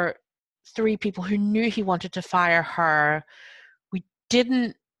were 3 people who knew he wanted to fire her. We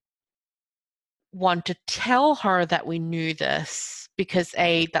didn't want to tell her that we knew this because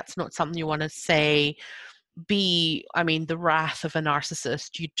A, that's not something you want to say. B, I mean, the wrath of a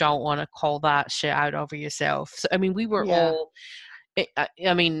narcissist, you don't want to call that shit out over yourself. So, I mean, we were all,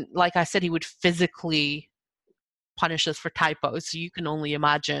 I mean, like I said, he would physically punish us for typos. So you can only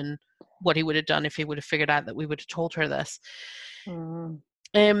imagine what he would have done if he would have figured out that we would have told her this. Mm.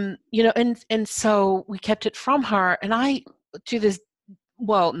 You know, and so we kept it from her. And I, to this,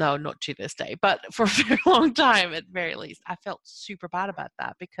 well, no, not to this day, but for a very long time, at very least, I felt super bad about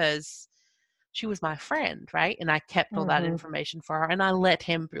that because she was my friend, right? And I kept all that information for her, and I let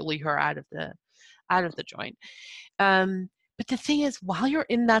him bully her out of the joint. But the thing is, while you're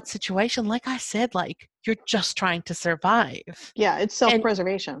in that situation, like I said, like you're just trying to survive. Yeah, it's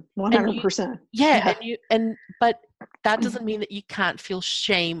self-preservation, 100%. Yeah, but that doesn't mean that you can't feel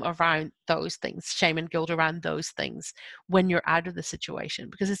shame around those things, shame and guilt around those things when you're out of the situation,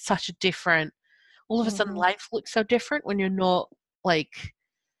 because it's such a different. All of a sudden, life looks so different when you're not like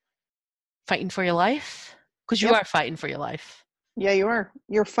fighting for your life, because you are fighting for your life. Yeah, you are.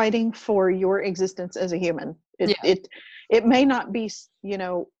 You're fighting for your existence as a human. It may not be, you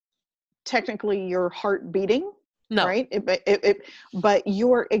know, technically your heart beating, no, right? But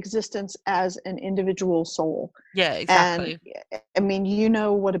your existence as an individual soul. Yeah, exactly. And I mean, you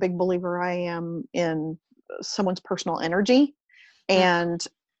know what a big believer I am in someone's personal energy. And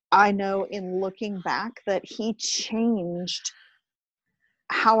I know in looking back that he changed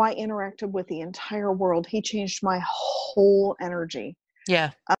how I interacted with the entire world. He changed my whole energy.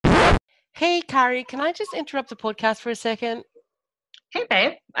 Yeah. Hey, Carrie, can I just interrupt the podcast for a second? Hey,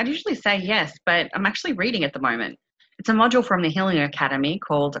 babe. I'd usually say yes, but I'm actually reading at the moment. It's a module from the Healing Academy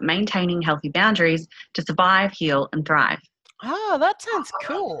called Maintaining Healthy Boundaries to Survive, Heal, and Thrive. Oh, that sounds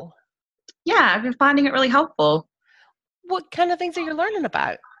cool. Yeah, I've been finding it really helpful. What kind of things are you learning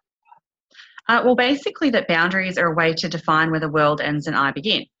about? Well, basically that boundaries are a way to define where the world ends and I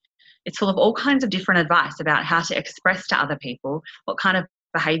begin. It's full of all kinds of different advice about how to express to other people what kind of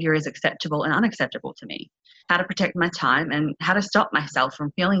behavior is acceptable and unacceptable to me, how to protect my time, and how to stop myself from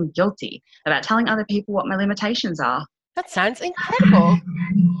feeling guilty about telling other people what my limitations are. That sounds incredible.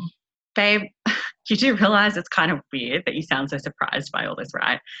 Babe, you do realize it's kind of weird that you sound so surprised by all this,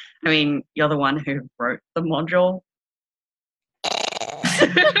 right? I mean, you're the one who wrote the module.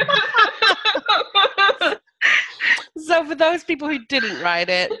 So for those people who didn't write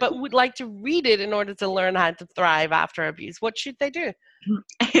it but would like to read it in order to learn how to thrive after abuse, what should they do?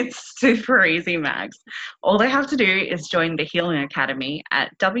 It's super easy, Max. All they have to do is join the Healing Academy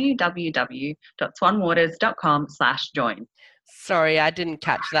at www.swanwaters.com/join. Sorry, I didn't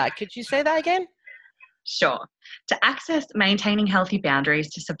catch that. Could you say that again? Sure. To access maintaining healthy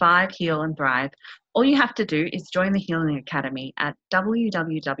boundaries to survive, heal, and thrive, all you have to do is join the Healing Academy at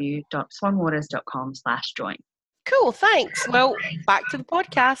www.swanwaters.com/join. Cool, thanks. Well, back to the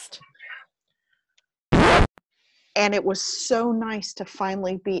podcast. And it was so nice to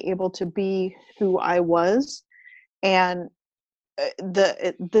finally be able to be who I was. And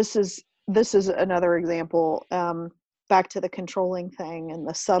this is another example, back to the controlling thing and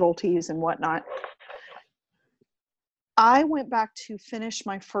the subtleties and whatnot. I went back to finish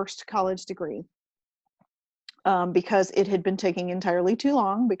my first college degree because it had been taking entirely too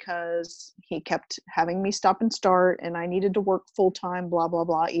long, because he kept having me stop and start, and I needed to work full time, blah, blah,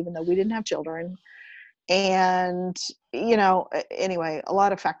 blah, even though we didn't have children. And, you know, anyway, a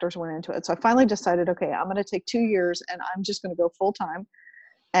lot of factors went into it. So I finally decided, okay, I'm going to take 2 years and I'm just going to go full time,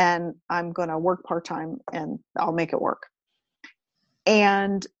 and I'm going to work part time, and I'll make it work.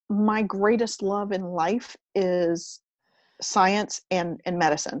 And my greatest love in life is science and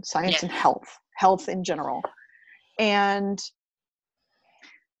medicine, science and health in general. And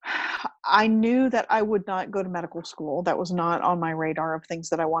I knew that I would not go to medical school. That was not on my radar of things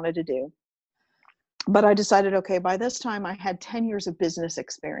that I wanted to do. But I decided, okay, by this time I had 10 years of business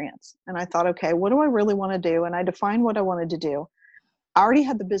experience. And I thought, okay, what do I really want to do? And I defined what I wanted to do. I already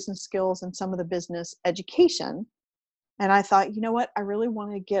had the business skills and some of the business education. And I thought, you know what? I really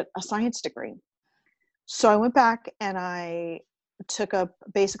want to get a science degree. So I went back and I took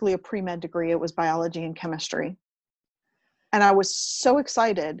basically a pre-med degree. It was biology and chemistry. And I was so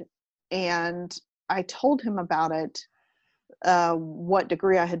excited and I told him about it, what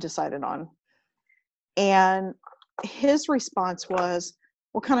degree I had decided on. And his response was,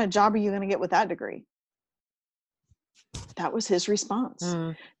 what kind of job are you going to get with that degree? That was his response.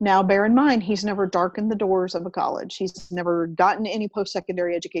 Mm. Now, bear in mind, he's never darkened the doors of a college. He's never gotten any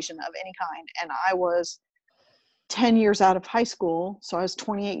post-secondary education of any kind. And I was 10 years out of high school. So I was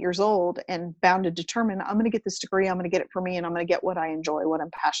 28 years old and bound to determine, I'm going to get this degree. I'm going to get it for me. And I'm going to get what I enjoy, what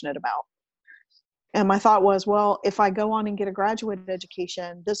I'm passionate about. And my thought was, well, if I go on and get a graduate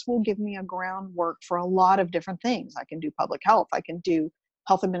education, this will give me a groundwork for a lot of different things. I can do public health. I can do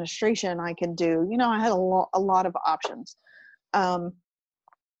health administration. I can do, I had a lot of options. And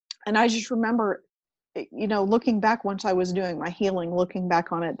I just remember, looking back once I was doing my healing, looking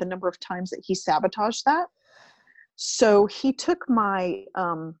back on it, the number of times that he sabotaged that. So he took my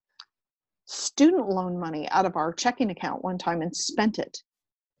student loan money out of our checking account one time and spent it.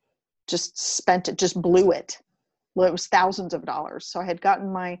 Just blew it. Well, it was thousands of dollars. So I had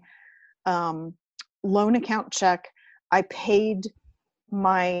gotten my loan account check. I paid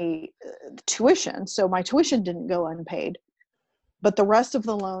my tuition. So my tuition didn't go unpaid. But the rest of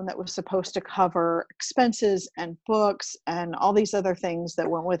the loan that was supposed to cover expenses and books and all these other things that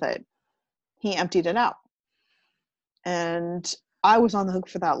went with it, he emptied it out. And I was on the hook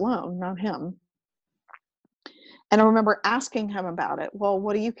for that loan, not him. And I remember asking him about it. Well,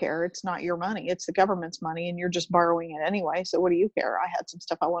 what do you care? It's not your money. It's the government's money and you're just borrowing it anyway. So what do you care? I had some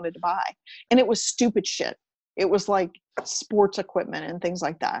stuff I wanted to buy. And it was stupid shit. It was like sports equipment and things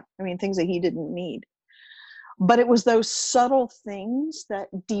like that. I mean, things that he didn't need. But it was those subtle things that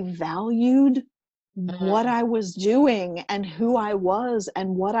devalued what I was doing and who I was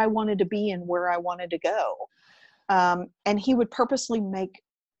and what I wanted to be and where I wanted to go. And he would purposely make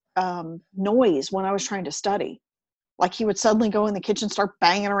noise when I was trying to study. Like he would suddenly go in the kitchen, start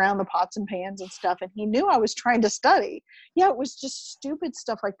banging around the pots and pans and stuff. And he knew I was trying to study. Yeah, it was just stupid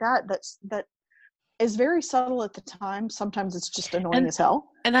stuff like that. That is very subtle at the time. Sometimes it's just annoying as hell.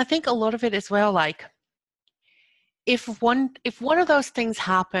 And I think a lot of it as well, like if one of those things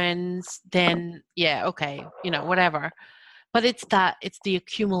happens, then yeah, okay, whatever. But it's the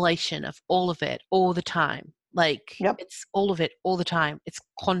accumulation of all of it all the time. Like It's all of it all the time. It's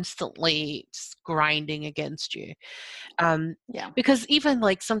constantly just grinding against you. Because even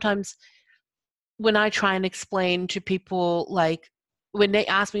like sometimes when I try and explain to people, like when they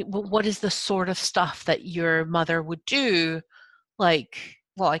ask me, well, what is the sort of stuff that your mother would do? Like,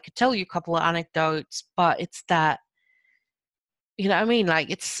 well, I could tell you a couple of anecdotes, but it's that, you know what I mean?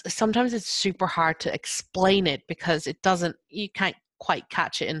 Like sometimes it's super hard to explain it because you can't quite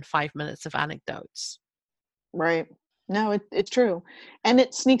catch it in 5 minutes of anecdotes. Right. No, it's true. And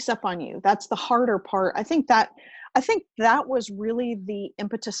it sneaks up on you. That's the harder part. I think that was really the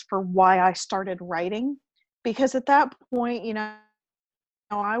impetus for why I started writing, because at that point,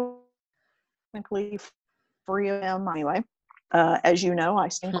 I was technically free of him anyway. As you know, I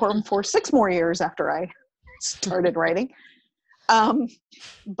stayed in court for 6 more years after I started writing.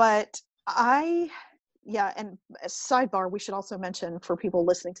 But and a sidebar, we should also mention for people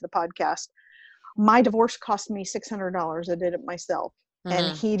listening to the podcast, my divorce cost me $600. I did it myself.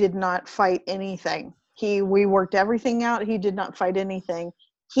 And he did not fight anything. We worked everything out. He did not fight anything.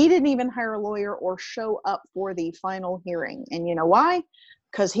 He didn't even hire a lawyer or show up for the final hearing. And you know why?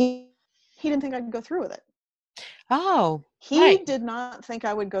 Because he didn't think I'd go through with it. Oh, he did not think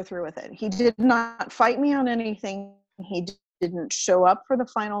I would go through with it. He did not fight me on anything. He didn't show up for the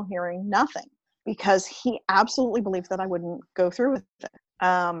final hearing, nothing, because he absolutely believed that I wouldn't go through with it.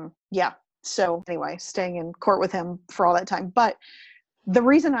 So anyway, staying in court with him for all that time. But the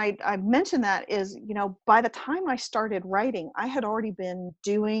reason I mentioned that is, by the time I started writing, I had already been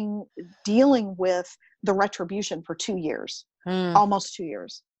dealing with the retribution for 2 years, almost 2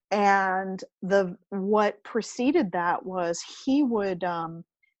 years. And what preceded that was he would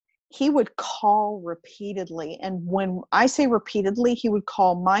call repeatedly. And when I say repeatedly, he would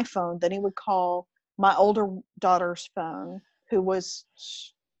call my phone, then he would call my older daughter's phone, who was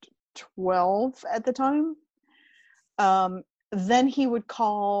 12 at the time. Then he would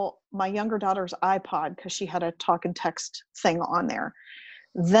call my younger daughter's iPod because she had a talk and text thing on there.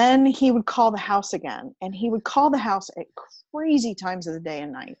 Then he would call the house again, and he would call the house at crazy times of the day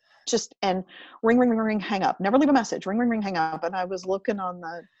and night. And ring, ring, ring, ring, hang up. Never leave a message. Ring, ring, ring, hang up. And I was looking on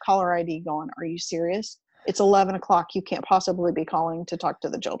the caller ID going, are you serious? It's 11 o'clock. You can't possibly be calling to talk to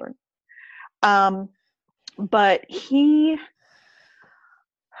the children. But he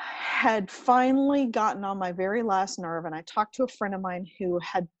had finally gotten on my very last nerve, and I talked to a friend of mine who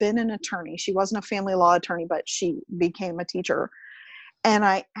had been an attorney. She wasn't a family law attorney, but she became a teacher. And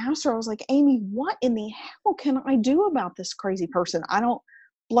I asked her, I was like, Amy, what in the hell can I do about this crazy person? I don't,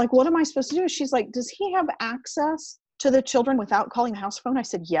 like, what am I supposed to do? She's like, does he have access to the children without calling the house phone? I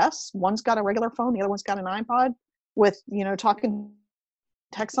said, yes. One's got a regular phone. The other one's got an iPod with, talking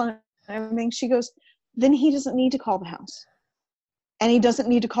text on it and everything. She goes, then he doesn't need to call the house. And he doesn't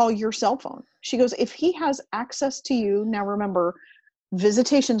need to call your cell phone. She goes, if he has access to you, now remember,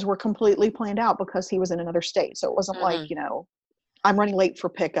 visitations were completely planned out because he was in another state. So it wasn't like, I'm running late for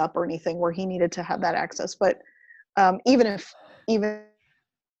pickup or anything where he needed to have that access. But even if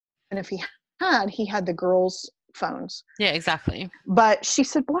he had the girls' phones. Yeah, exactly. But she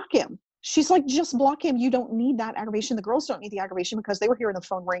said, block him. She's like, just block him. You don't need that aggravation. The girls don't need the aggravation because they were hearing the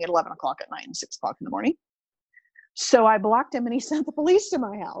phone ring at 11 o'clock at night and 6 o'clock in the morning. So I blocked him and he sent the police to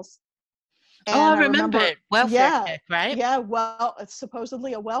my house. And I remember it. Welfare check, right? Yeah, well, it's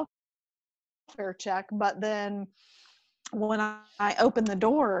supposedly a welfare check. But then when I opened the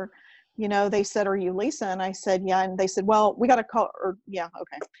door, they said, are you Lisa? And I said, yeah. And they said, well, we got a call, or yeah,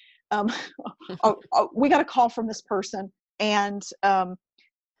 okay. We got a call from this person. And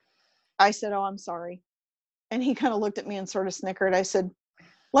I said, oh, I'm sorry. And he kind of looked at me and sort of snickered. I said,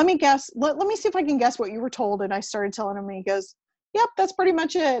 let me guess. Let me see if I can guess what you were told. And I started telling him, and he goes, yep, that's pretty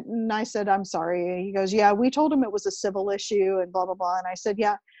much it. And I said, I'm sorry. And he goes, yeah, we told him it was a civil issue and blah, blah, blah. And I said,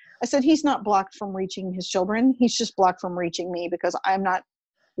 yeah. I said, he's not blocked from reaching his children. He's just blocked from reaching me because I'm not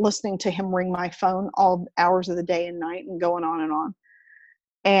listening to him ring my phone all hours of the day and night and going on and on.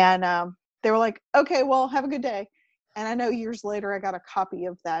 And they were like, okay, well, have a good day. And I know years later, I got a copy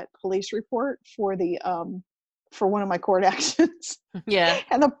of that police report for for one of my court actions. Yeah.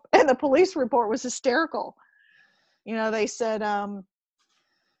 And the police report was hysterical. They said,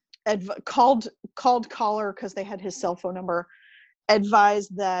 called caller, because they had his cell phone number,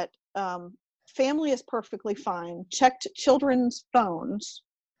 advised that family is perfectly fine, checked children's phones.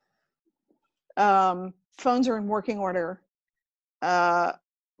 Phones are in working order.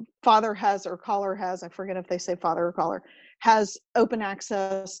 Father has, or caller has, I forget if they say father or caller, has open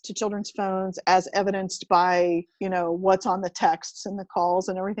access to children's phones as evidenced by, what's on the texts and the calls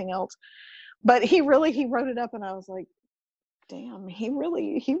and everything else. But he wrote it up, and I was like, damn, he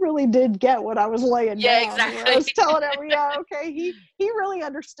really did get what I was laying down. Yeah, exactly. I was telling him, yeah, okay, he really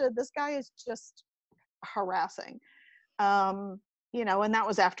understood. This guy is just harassing. And that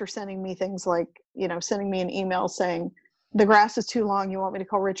was after sending me things like, sending me an email saying, the grass is too long. You want me to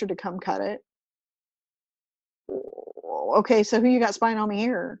call Richard to come cut it? Okay, so who you got spying on me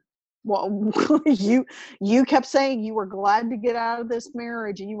here? Well, you kept saying you were glad to get out of this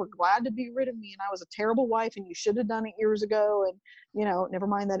marriage and you were glad to be rid of me and I was a terrible wife and you should have done it years ago. And, never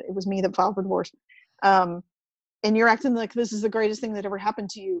mind that it was me that filed for divorce. And you're acting like this is the greatest thing that ever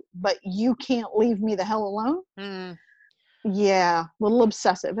happened to you, but you can't leave me the hell alone. Mm. Yeah, a little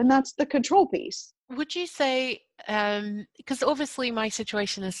obsessive. And that's the control piece. Would you say, because obviously my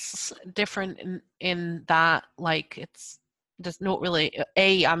situation is different in that, like, it's just not really,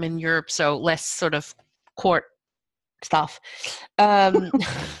 I'm in Europe, so less sort of court stuff.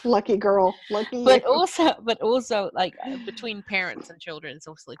 Lucky girl, lucky. But also like between parents and children is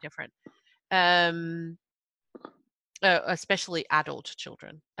obviously different. Especially adult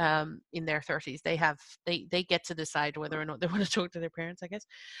children in their 30s, they get to decide whether or not they want to talk to their parents, I guess.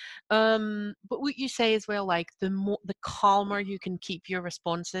 But what you say as well, like the calmer you can keep your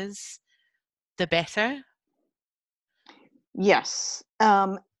responses, the better. Yes.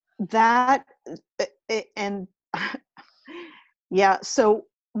 That and yeah. So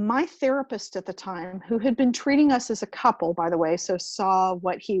my therapist at the time, who had been treating us as a couple, by the way, so saw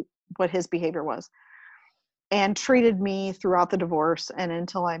what his behavior was, and treated me throughout the divorce and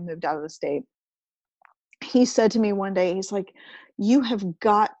until I moved out of the state. He said to me one day, he's like, you have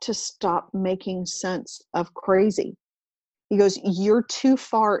got to stop making sense of crazy. He goes, you're too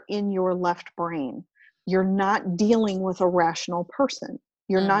far in your left brain. You're not dealing with a rational person.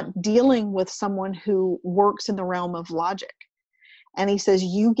 You're not dealing with someone who works in the realm of logic. And he says,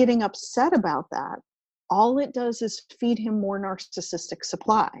 you getting upset about that, all it does is feed him more narcissistic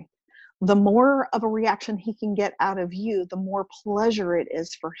supply. The more of a reaction he can get out of you, the more pleasure it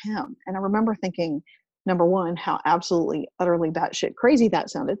is for him. And I remember thinking, number one, how absolutely, utterly batshit crazy that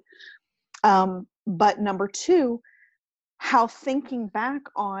sounded. But number two, how thinking back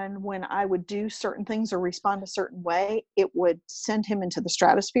on when I would do certain things or respond a certain way, it would send him into the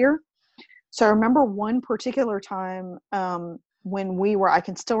stratosphere. So I remember one particular time when I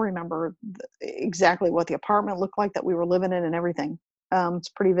can still remember exactly what the apartment looked like that we were living in and everything. It's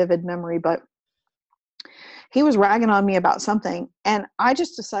a pretty vivid memory, but he was ragging on me about something and I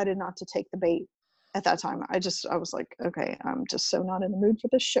just decided not to take the bait. at that time. I was like, okay, I'm just so not in the mood for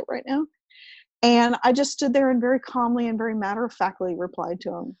this shit right now. And I just stood there and very calmly and very matter-of-factly replied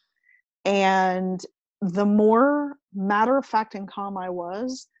to him. And the more matter-of-fact and calm I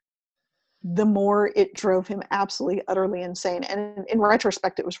was, the more it drove him absolutely, utterly insane. And in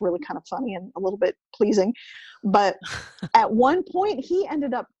retrospect, it was really kind of funny and a little bit pleasing. But at one point, he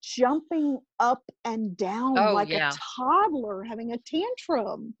ended up jumping up and down Oh, like a yeah. toddler having a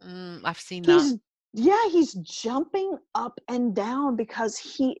tantrum. I've seen that. He's jumping up and down because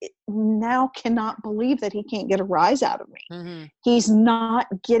he now cannot believe that he can't get a rise out of me. Mm-hmm. He's not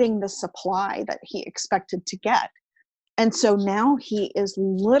getting the supply that he expected to get. And so now he is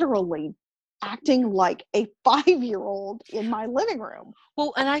literally acting like a 5-year-old in my living room.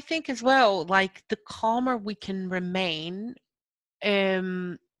 Well, and I think as well, like the calmer we can remain,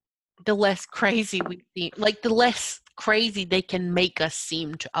 the less crazy we seem, like the less crazy they can make us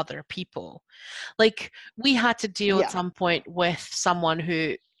seem to other people. Like we had to deal at some point with someone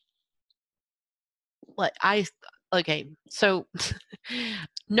who, like so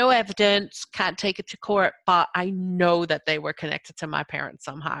no evidence, can't take it to court, but I know that they were connected to my parents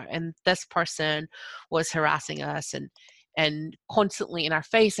somehow. And this person was harassing us and constantly in our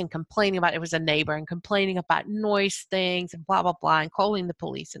face and complaining about, it was a neighbor, and complaining about noise things and blah, blah, blah, and calling the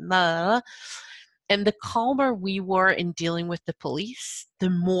police and blah, blah. And the calmer we were in dealing with the police, the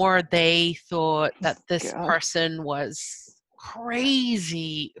more they thought that this person was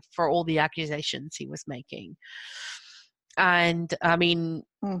crazy for all the accusations he was making. And I mean,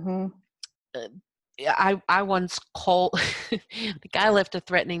 I once called, the guy left a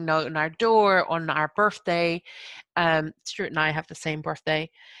threatening note on our door on our birthday. Stuart and I have the same birthday.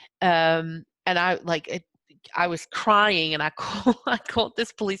 And I was crying, and I called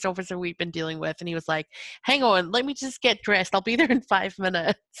this police officer we've been dealing with, and he was like, hang on, let me just get dressed. I'll be there in 5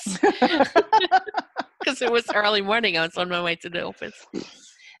 minutes. Because it was early morning. I was on my way to the office.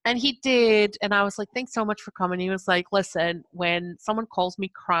 And he did, and I was like, thanks so much for coming. He was like, listen, when someone calls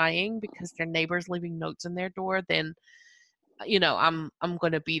me crying because their neighbor's leaving notes in their door, then, I'm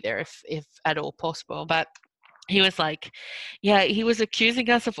going to be there if at all possible. But he was like, yeah, he was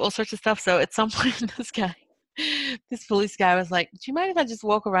accusing us of all sorts of stuff. So at some point, this police guy was like, do you mind if I just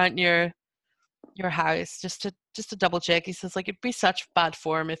walk around your house just to double check? He says, like, it'd be such bad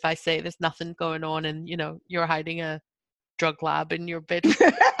form if I say there's nothing going on and, you're hiding a drug lab in your bedroom.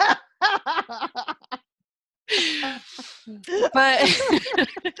 But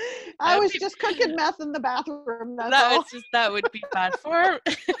I was just cooking meth in the bathroom. That would be bad form.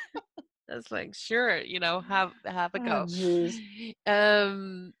 That's like, sure, have a go.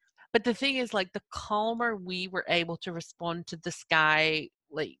 But the thing is, like, the calmer we were able to respond to this guy,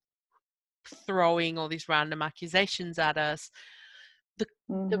 like, throwing all these random accusations at us,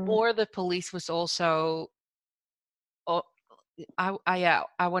 the more the police was also, I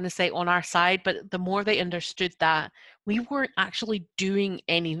want to say on our side, but the more they understood that we weren't actually doing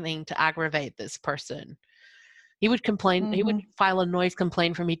anything to aggravate this person. He would complain, he would file a noise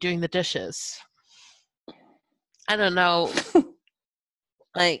complaint for me doing the dishes. I don't know.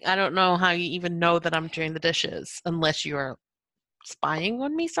 Like, I don't know how you even know that I'm doing the dishes unless you're spying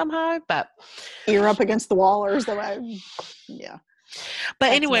on me somehow, but you're up against the wall or something. Yeah.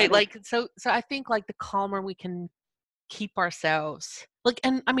 But anyway, like, so I think, like, the calmer we can keep ourselves, like,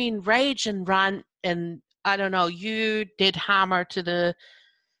 and I mean, rage and rant, and I don't know, you did hammer to the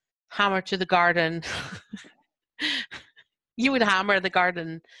garden. You would hammer the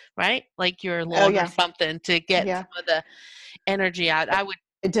garden, right? Like your lawn or something to get some of the energy out. I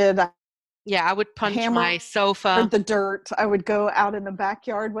did. Yeah, I would punch my sofa. The dirt. I would go out in the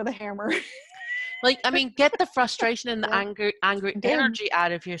backyard with a hammer. Like, I mean, get the frustration and the angry energy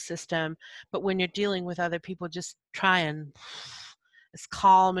out of your system. But when you're dealing with other people, just try and as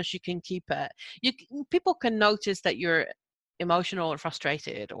calm as you can keep it. People can notice that you're emotional or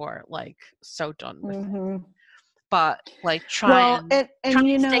frustrated or, like, so done with it. But, like, try and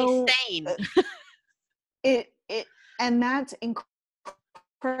stay sane. And that's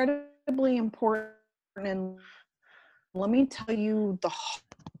incredibly important. And let me tell you the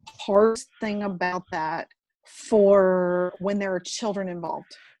hardest thing about that for when there are children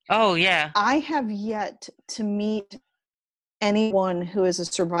involved. Oh, yeah. I have yet to meet anyone who is a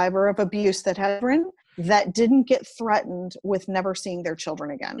survivor of abuse that had children that didn't get threatened with never seeing their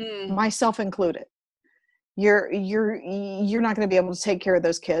children again, myself included. You're not going to be able to take care of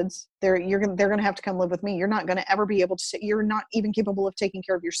those kids. They're going to have to come live with me. You're not going to ever be able to. You're not even capable of taking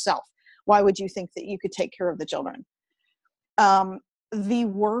care of yourself. Why would you think that you could take care of the children? The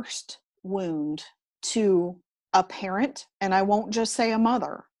worst wound to a parent, and I won't just say a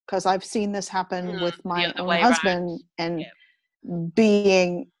mother, because I've seen this happen with The my other own way husband around. and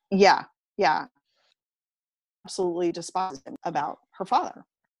being, yeah, absolutely despising about her father.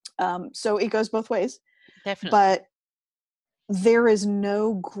 So it goes both ways. Definitely. But there is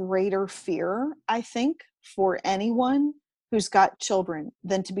no greater fear, I think, for anyone who's got children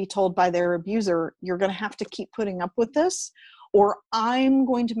than to be told by their abuser, you're going to have to keep putting up with this, or I'm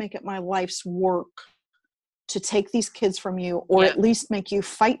going to make it my life's work to take these kids from you, or at least make you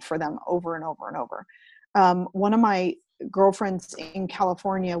fight for them over and over and over. One of my girlfriends in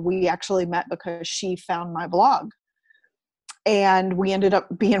California, we actually met because she found my blog. And we ended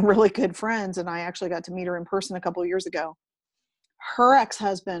up being really good friends. And I actually got to meet her in person a couple of years ago. Her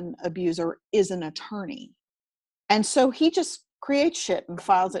ex-husband abuser is an attorney. And so he just creates shit and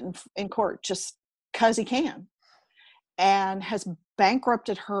files it in court just because he can. And has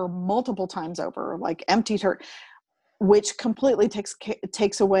bankrupted her multiple times over, like emptied her, which completely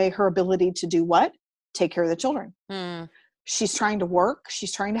takes away her ability to do what? Take care of the children. She's trying to work.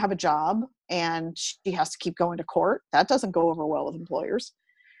 She's trying to have a job, and she has to keep going to court. That doesn't go over well with employers.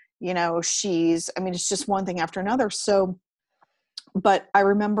 You know, it's just one thing after another. So, but I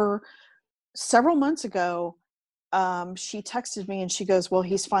remember several months ago, she texted me and she goes, well,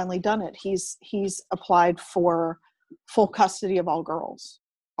 he's finally done it. He's applied for full custody of all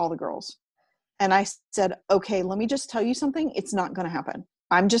the girls. And I said, okay, let me just tell you something. It's not going to happen.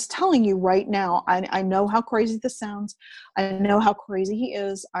 I'm just telling you right now. I know how crazy this sounds. I know how crazy he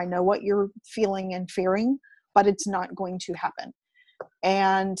is. I know what you're feeling and fearing, but it's not going to happen.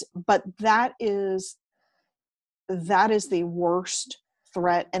 But that is the worst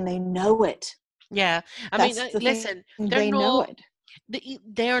threat, and they know it. Yeah. Listen, they know it.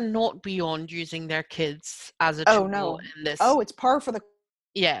 They're not beyond using their kids as a tool. Oh, no. In this. Oh, it's par for the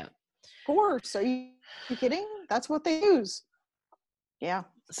course. Are you kidding? That's what they use. Yeah.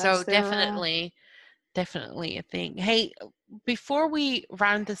 So definitely a thing. Hey, before we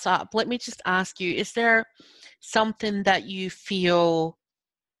round this up, let me just ask you, is there something that you feel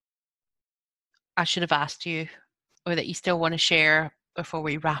I should have asked you, or that you still want to share before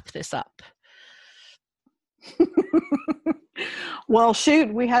we wrap this up? Well,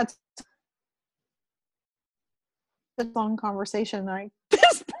 shoot, we had a long conversation at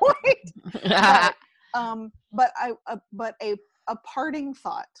this point. but a parting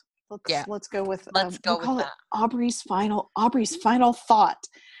thought. Let's go with that. Aubrey's final thought.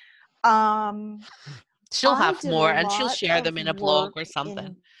 She'll have more, and she'll share them in a blog or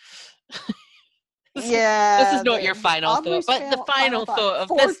something. Yeah, this is not your final thought, but the final thought of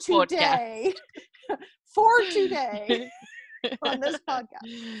this podcast. For today on this podcast.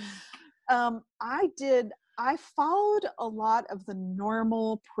 I followed a lot of the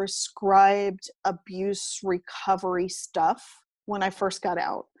normal prescribed abuse recovery stuff when I first got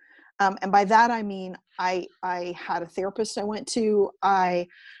out. And by that, I mean, I had a therapist I went to. I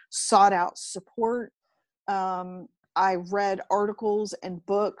sought out support. I read articles and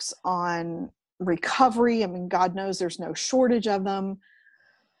books on recovery. I mean, God knows there's no shortage of them.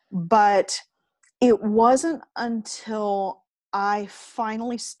 But it wasn't until I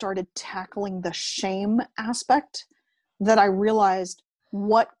finally started tackling the shame aspect that I realized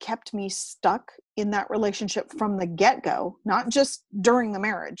what kept me stuck in that relationship from the get-go, not just during the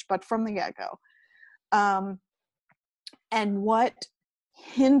marriage, but from the get-go. And what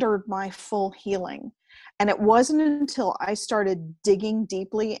hindered my full healing. And it wasn't until I started digging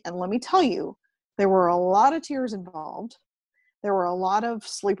deeply, and let me tell you, there were a lot of tears involved. There were a lot of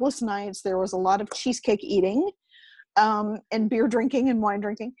sleepless nights. There was a lot of cheesecake eating, and beer drinking and wine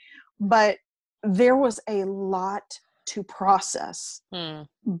drinking. But there was a lot to process.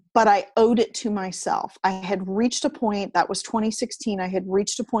 But I owed it to myself. I had reached a point, that was 2016, I had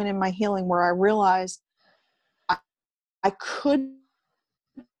reached a point in my healing where I realized I could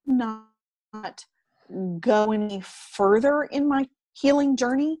not go any further in my healing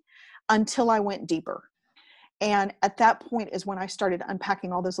journey until I went deeper. And at that point is when I started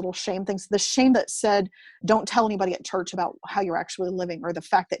unpacking all those little shame things. The shame that said, don't tell anybody at church about how you're actually living, or the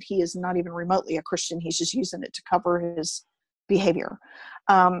fact that he is not even remotely a Christian. He's just using it to cover his behavior.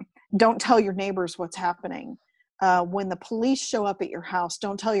 Don't tell your neighbors what's happening. When the police show up at your house,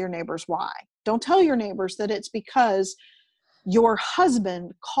 don't tell your neighbors why. Don't tell your neighbors that it's because your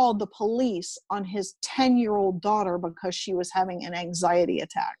husband called the police on his 10-year-old daughter because she was having an anxiety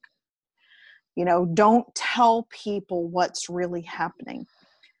attack. You know, don't tell people what's really happening.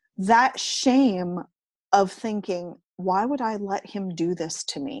 That shame of thinking, why would I let him do this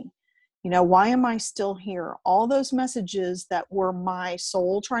to me? You know, why am I still here? All those messages that were my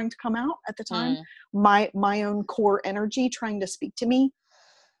soul trying to come out at the time, my own core energy trying to speak to me,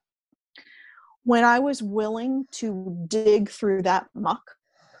 when I was willing to dig through that muck,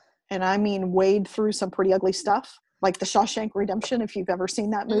 and I mean wade through some pretty ugly stuff, like the Shawshank Redemption, if you've ever seen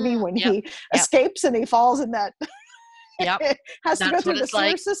that movie, when Yep. he Yep. escapes and he falls in that Yep. has to go That's through what the it's sewer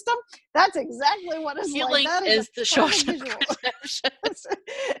like. system. That's exactly what it's Healing like. That is the perfect Shawshank visual. Redemption.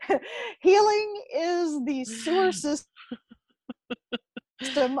 Healing is the sewer system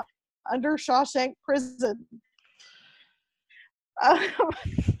under Shawshank Prison.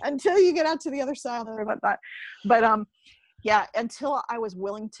 Until you get out to the other side, I'll worry about that. But yeah, until I was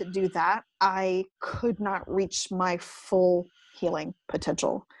willing to do that, I could not reach my full healing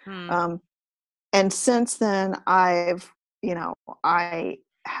potential. And since then, I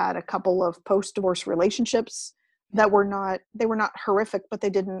had a couple of post-divorce relationships that were not horrific, but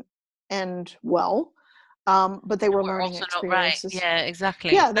they didn't end well. But they were learning experiences. Right. Yeah,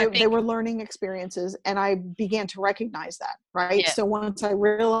 exactly. Yeah, they were learning experiences, and I began to recognize that, right? Yeah. So once I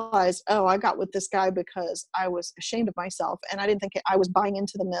realized, oh, I got with this guy because I was ashamed of myself, and I didn't think I was buying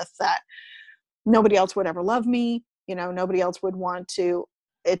into the myth that nobody else would ever love me, nobody else would want to.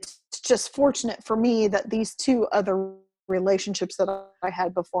 It's just fortunate for me that these two other relationships that I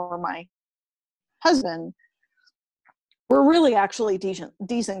had before my husband were really actually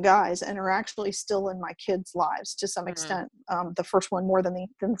decent guys, and are actually still in my kids' lives to some extent. The first one more than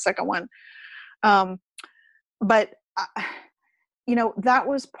the second one. But that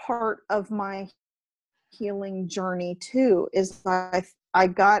was part of my healing journey too, is I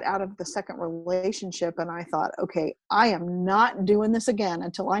got out of the second relationship and I thought, okay, I am not doing this again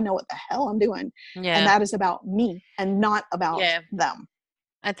until I know what the hell I'm doing. Yeah. And that is about me and not about them.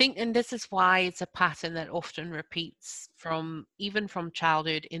 I think, and this is why it's a pattern that often repeats even from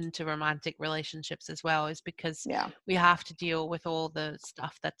childhood into romantic relationships as well, is because we have to deal with all the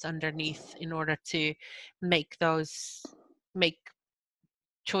stuff that's underneath in order to make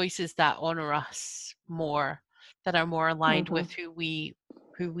choices that honor us more, that are more aligned with who we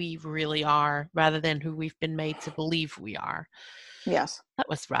really are, rather than who we've been made to believe we are. Yes. That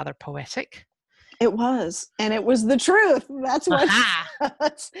was rather poetic. It was, and it was the truth. That's what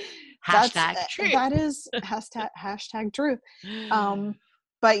hashtag truth. That is hashtag truth.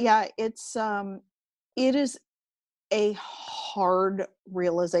 But yeah, it is a hard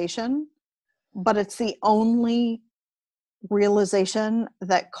realization, but it's the only realization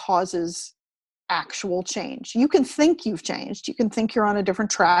that causes actual change. You can think you've changed. You can think you're on a different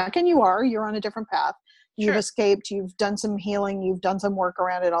track, and you're on a different path. You've escaped, you've done some healing, you've done some work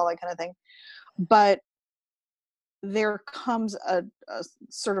around it, all that kind of thing. But there comes a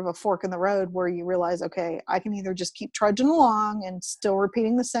sort of a fork in the road where you realize, okay, I can either just keep trudging along and still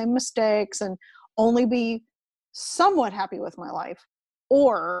repeating the same mistakes and only be somewhat happy with my life,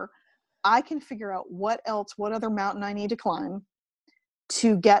 or I can figure out what other mountain I need to climb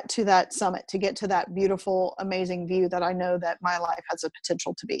to get to that summit, to get to that beautiful, amazing view that I know that my life has a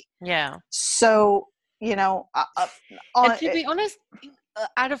potential to be. Yeah. So, and to be honest,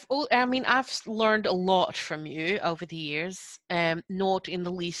 out of all, I mean, I've learned a lot from you over the years, not in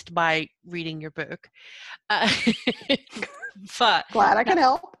the least by reading your book. But glad I can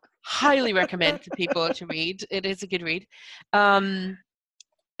help. Highly recommend to people to read. It is a good read.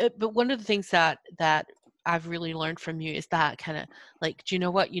 But one of the things that I've really learned from you is that kind of like, do you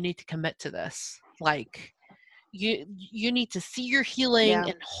know what? You need to commit to this. Like, you need to see your healing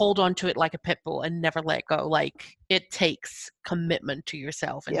and hold on to it like a pit bull and never let go. Like, it takes commitment to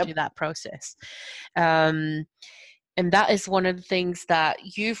yourself and to that process. And that is one of the things that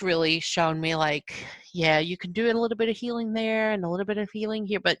you've really shown me, like, yeah, you can do a little bit of healing there and a little bit of healing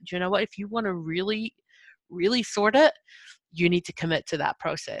here, but do you know what? If you want to really, really sort it, you need to commit to that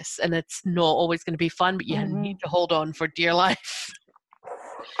process. And it's not always going to be fun, but you need to hold on for dear life.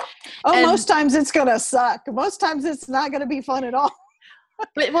 Most times it's going to suck. Most times it's not going to be fun at all.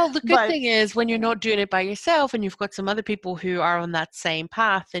 But the good thing is when you're not doing it by yourself and you've got some other people who are on that same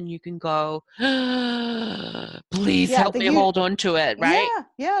path, then you can go, please help me hold on to it, right?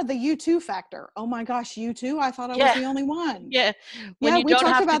 Yeah, the you too factor. Oh my gosh, you too? I thought I was the only one. Yeah. When you we don't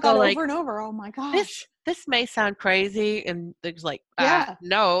talked have about to go that over and over. Oh my gosh. This may sound crazy, and there's like,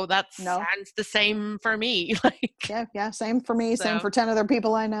 no, sounds the same for me. Like, same for me, same for 10 other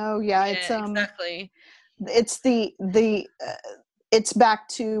people I know. It's exactly. It's it's back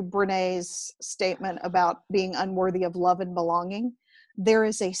to Brené's statement about being unworthy of love and belonging. There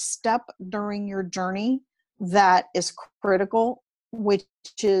is a step during your journey that is critical, which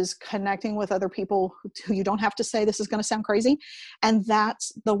is connecting with other people who you don't have to say, this is going to sound crazy. And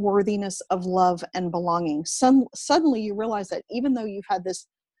that's the worthiness of love and belonging. Suddenly you realize that even though you've had this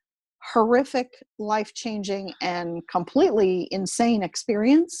horrific, life-changing, and completely insane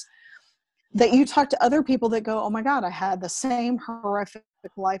experience, that you talk to other people that go, oh my God, I had the same horrific,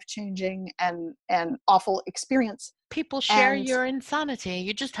 life-changing and awful experience. People share And your insanity.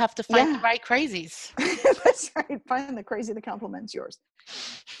 You just have to find the right crazies. That's right. Find the crazy that complements yours.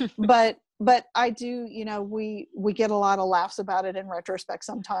 But I do, we get a lot of laughs about it in retrospect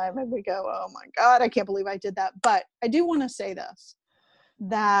sometime, and we go, oh my God, I can't believe I did that. But I do want to say this,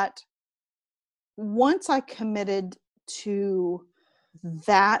 that once I committed to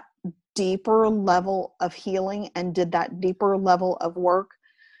that deeper level of healing and did that deeper level of work,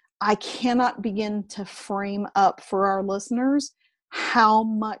 I cannot begin to frame up for our listeners how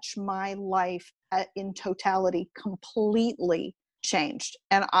much my life in totality completely changed.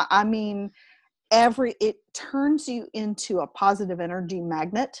 And I mean, it turns you into a positive energy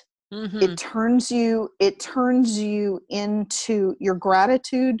magnet. Mm-hmm. It turns you into your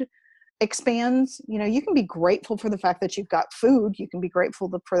gratitude expands. You can be grateful for the fact that you've got food. You can be grateful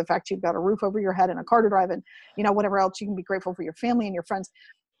for the fact you've got a roof over your head and a car to drive, and whatever else. You can be grateful for your family and your friends.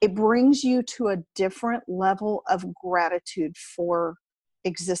 It brings you to a different level of gratitude for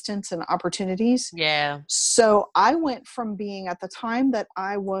existence and opportunities. Yeah. So I went from being, at the time that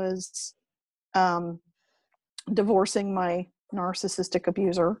I was divorcing my narcissistic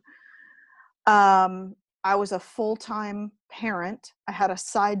abuser, I was a full-time parent. I had a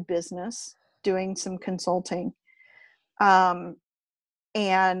side business doing some consulting, and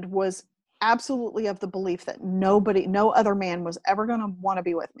was absolutely of the belief that no other man was ever going to want to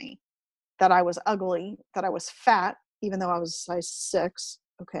be with me, that I was ugly, that I was fat, even though I was size 6.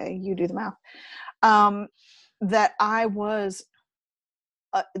 Okay, you do the math. That I was,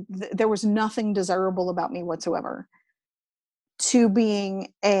 there was nothing desirable about me whatsoever, to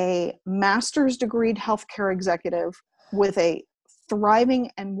being a master's degreed healthcare executive with a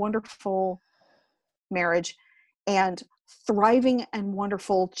thriving and wonderful marriage and thriving and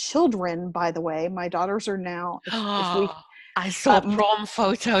wonderful children. By the way, my daughters are now, if we I saw prom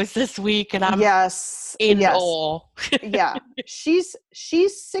photos this week, and I'm in awe. Yeah, she's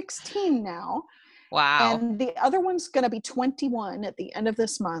 16 now. Wow. And the other one's going to be 21 at the end of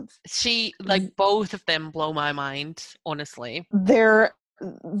this month. Both of them blow my mind, honestly. They're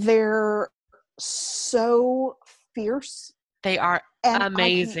so fierce. They are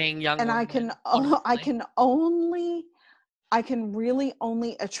amazing young women. And I can really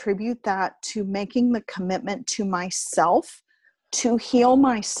only attribute that to making the commitment to myself, to heal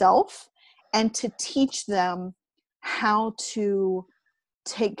myself, and to teach them how to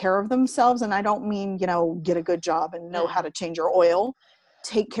take care of themselves. And I don't mean, get a good job and know how to change your oil.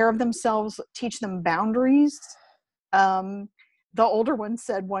 Take care of themselves, teach them boundaries. The older one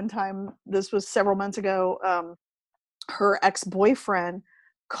said one time, this was several months ago, her ex-boyfriend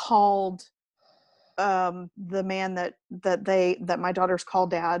called the man that my daughters call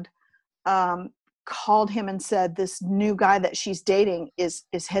dad, called him and said, this new guy that she's dating is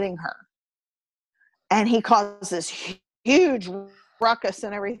hitting her. And he caused this huge ruckus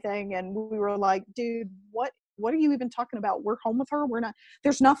and everything. And we were like, dude, what are you even talking about? We're home with her.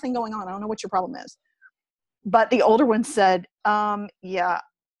 There's nothing going on. I don't know what your problem is. But the older one said, yeah,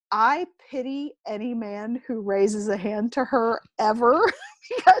 I pity any man who raises a hand to her ever,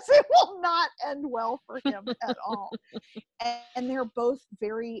 because it will not end well for him at all. And they're both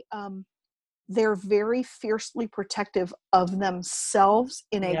very fiercely protective of themselves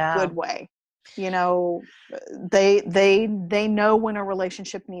in a good way. They know when a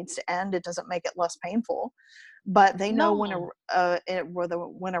relationship needs to end. It doesn't make it less painful, but they know when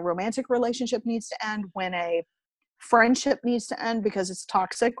a romantic relationship needs to end, when a friendship needs to end because it's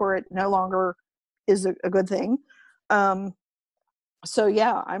toxic or it no longer is a good thing. So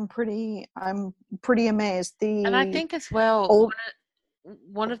yeah, I'm pretty amazed. And I think as well,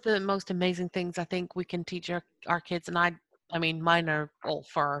 one of the most amazing things I think we can teach our kids, and I mean, mine are all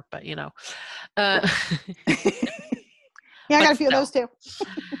fur, but yeah, I got a few of those too.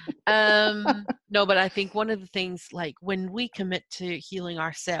 No, but I think one of the things, like when we commit to healing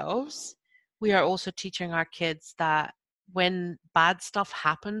ourselves, we are also teaching our kids that when bad stuff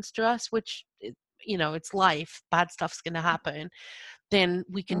happens to us, which, it's life, bad stuff's going to happen, then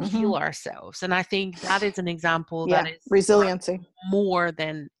we can heal ourselves. And I think that is an example that is resiliency more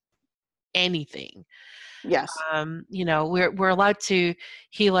than anything. Yes. We're allowed to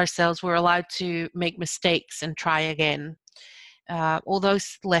heal ourselves. We're allowed to make mistakes and try again. All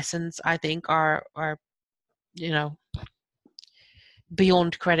those lessons, I think, are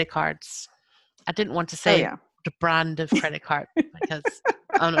beyond credit cards. I didn't want to say the brand of credit card because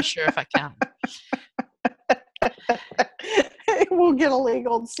I'm not sure if I can. We'll get a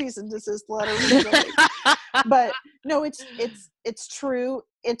legal cease and desist letter. But no, it's true.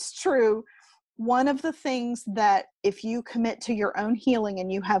 It's true. one of the things that if you commit to your own healing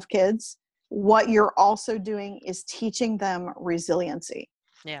and you have kids, what you're also doing is teaching them resiliency.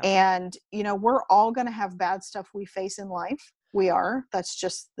 Yeah. And, you know, we're all going to have bad stuff we face in life. We are. That's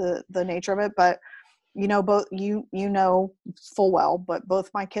just the nature of it. But, you know, both you know full well, but both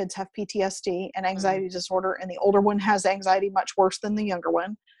my kids have PTSD and anxiety disorder, and the older one has anxiety much worse than the younger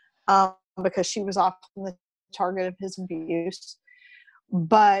one, because she was often the target of his abuse.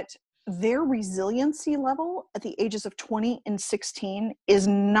 But their resiliency level at the ages of 20 and 16 is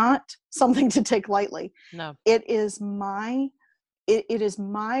not something to take lightly. No. It is my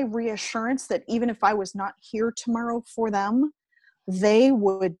reassurance that even if I was not here tomorrow for them, they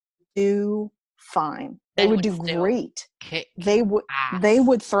would do fine. They would do great. They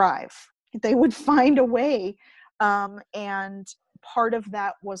would thrive. They would find a way. And part of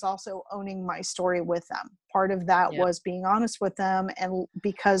that was also owning my story with them. Part of that was being honest with them, and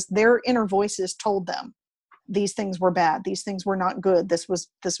because their inner voices told them these things were bad, these things were not good, this was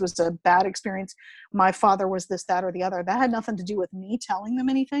a bad experience, my father was this, that, or the other. That had nothing to do with me telling them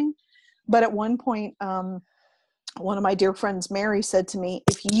anything. But at one point, one of my dear friends, Mary, said to me,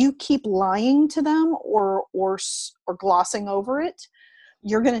 if you keep lying to them or glossing over it,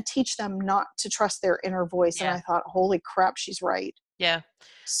 you're going to teach them not to trust their inner voice. And I thought, holy crap, she's right. Yeah.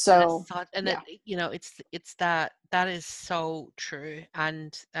 So, it, you know, it's that is so true.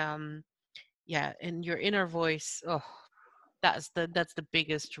 And, in your inner voice, that's the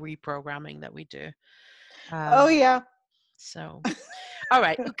biggest reprogramming that we do. So, all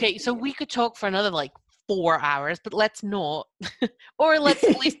right. Okay. So we could talk for another 4 hours, but let's not, or let's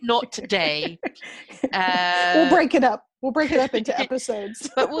at least not today. We'll break it up. We'll break it up into episodes.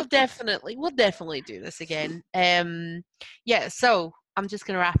 But we'll definitely do this again. So I'm just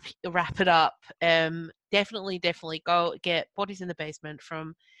gonna wrap it up. Definitely go get Bodies in the Basement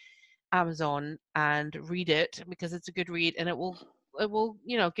from Amazon and read it, because it's a good read, and it will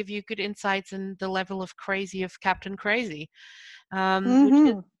give you good insights in the level of crazy of Captain Crazy, which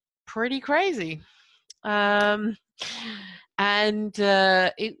is pretty crazy. And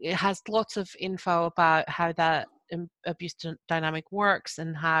it has lots of info about how that abuse dynamic works,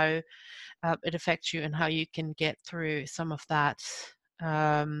 and how it affects you, and how you can get through some of that,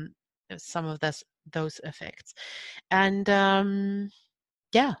 some of those effects. And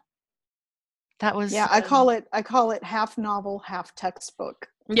that was I call it half novel, half textbook.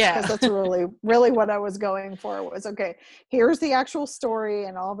 Yeah, because that's really what I was going for. Was okay, here's the actual story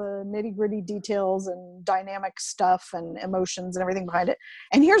and all the nitty gritty details and dynamic stuff and emotions and everything behind it,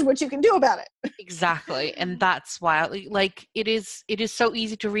 and here's what you can do about it. Exactly. And that's why it is so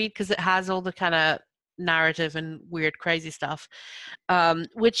easy to read, because it has all the kind of narrative and weird crazy stuff,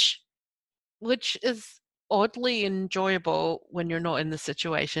 which is oddly enjoyable when you're not in the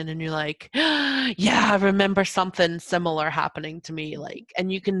situation and you're like, yeah, I remember something similar happening to me,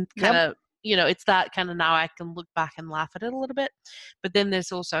 and you can kind of it's that kind of, now I can look back and laugh at it a little bit. But then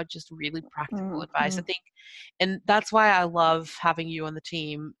there's also just really practical advice, I think, and that's why I love having you on the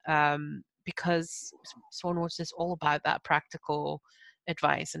team, because Swan Waters is all about that practical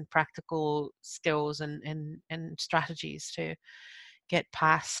advice and practical skills and strategies to get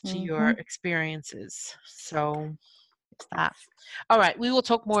past your experiences. So it's that. All right, we will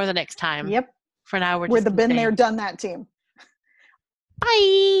talk more the next time. Yep. For now, we're the been there, done that team.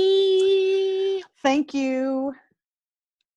 Bye. Thank you.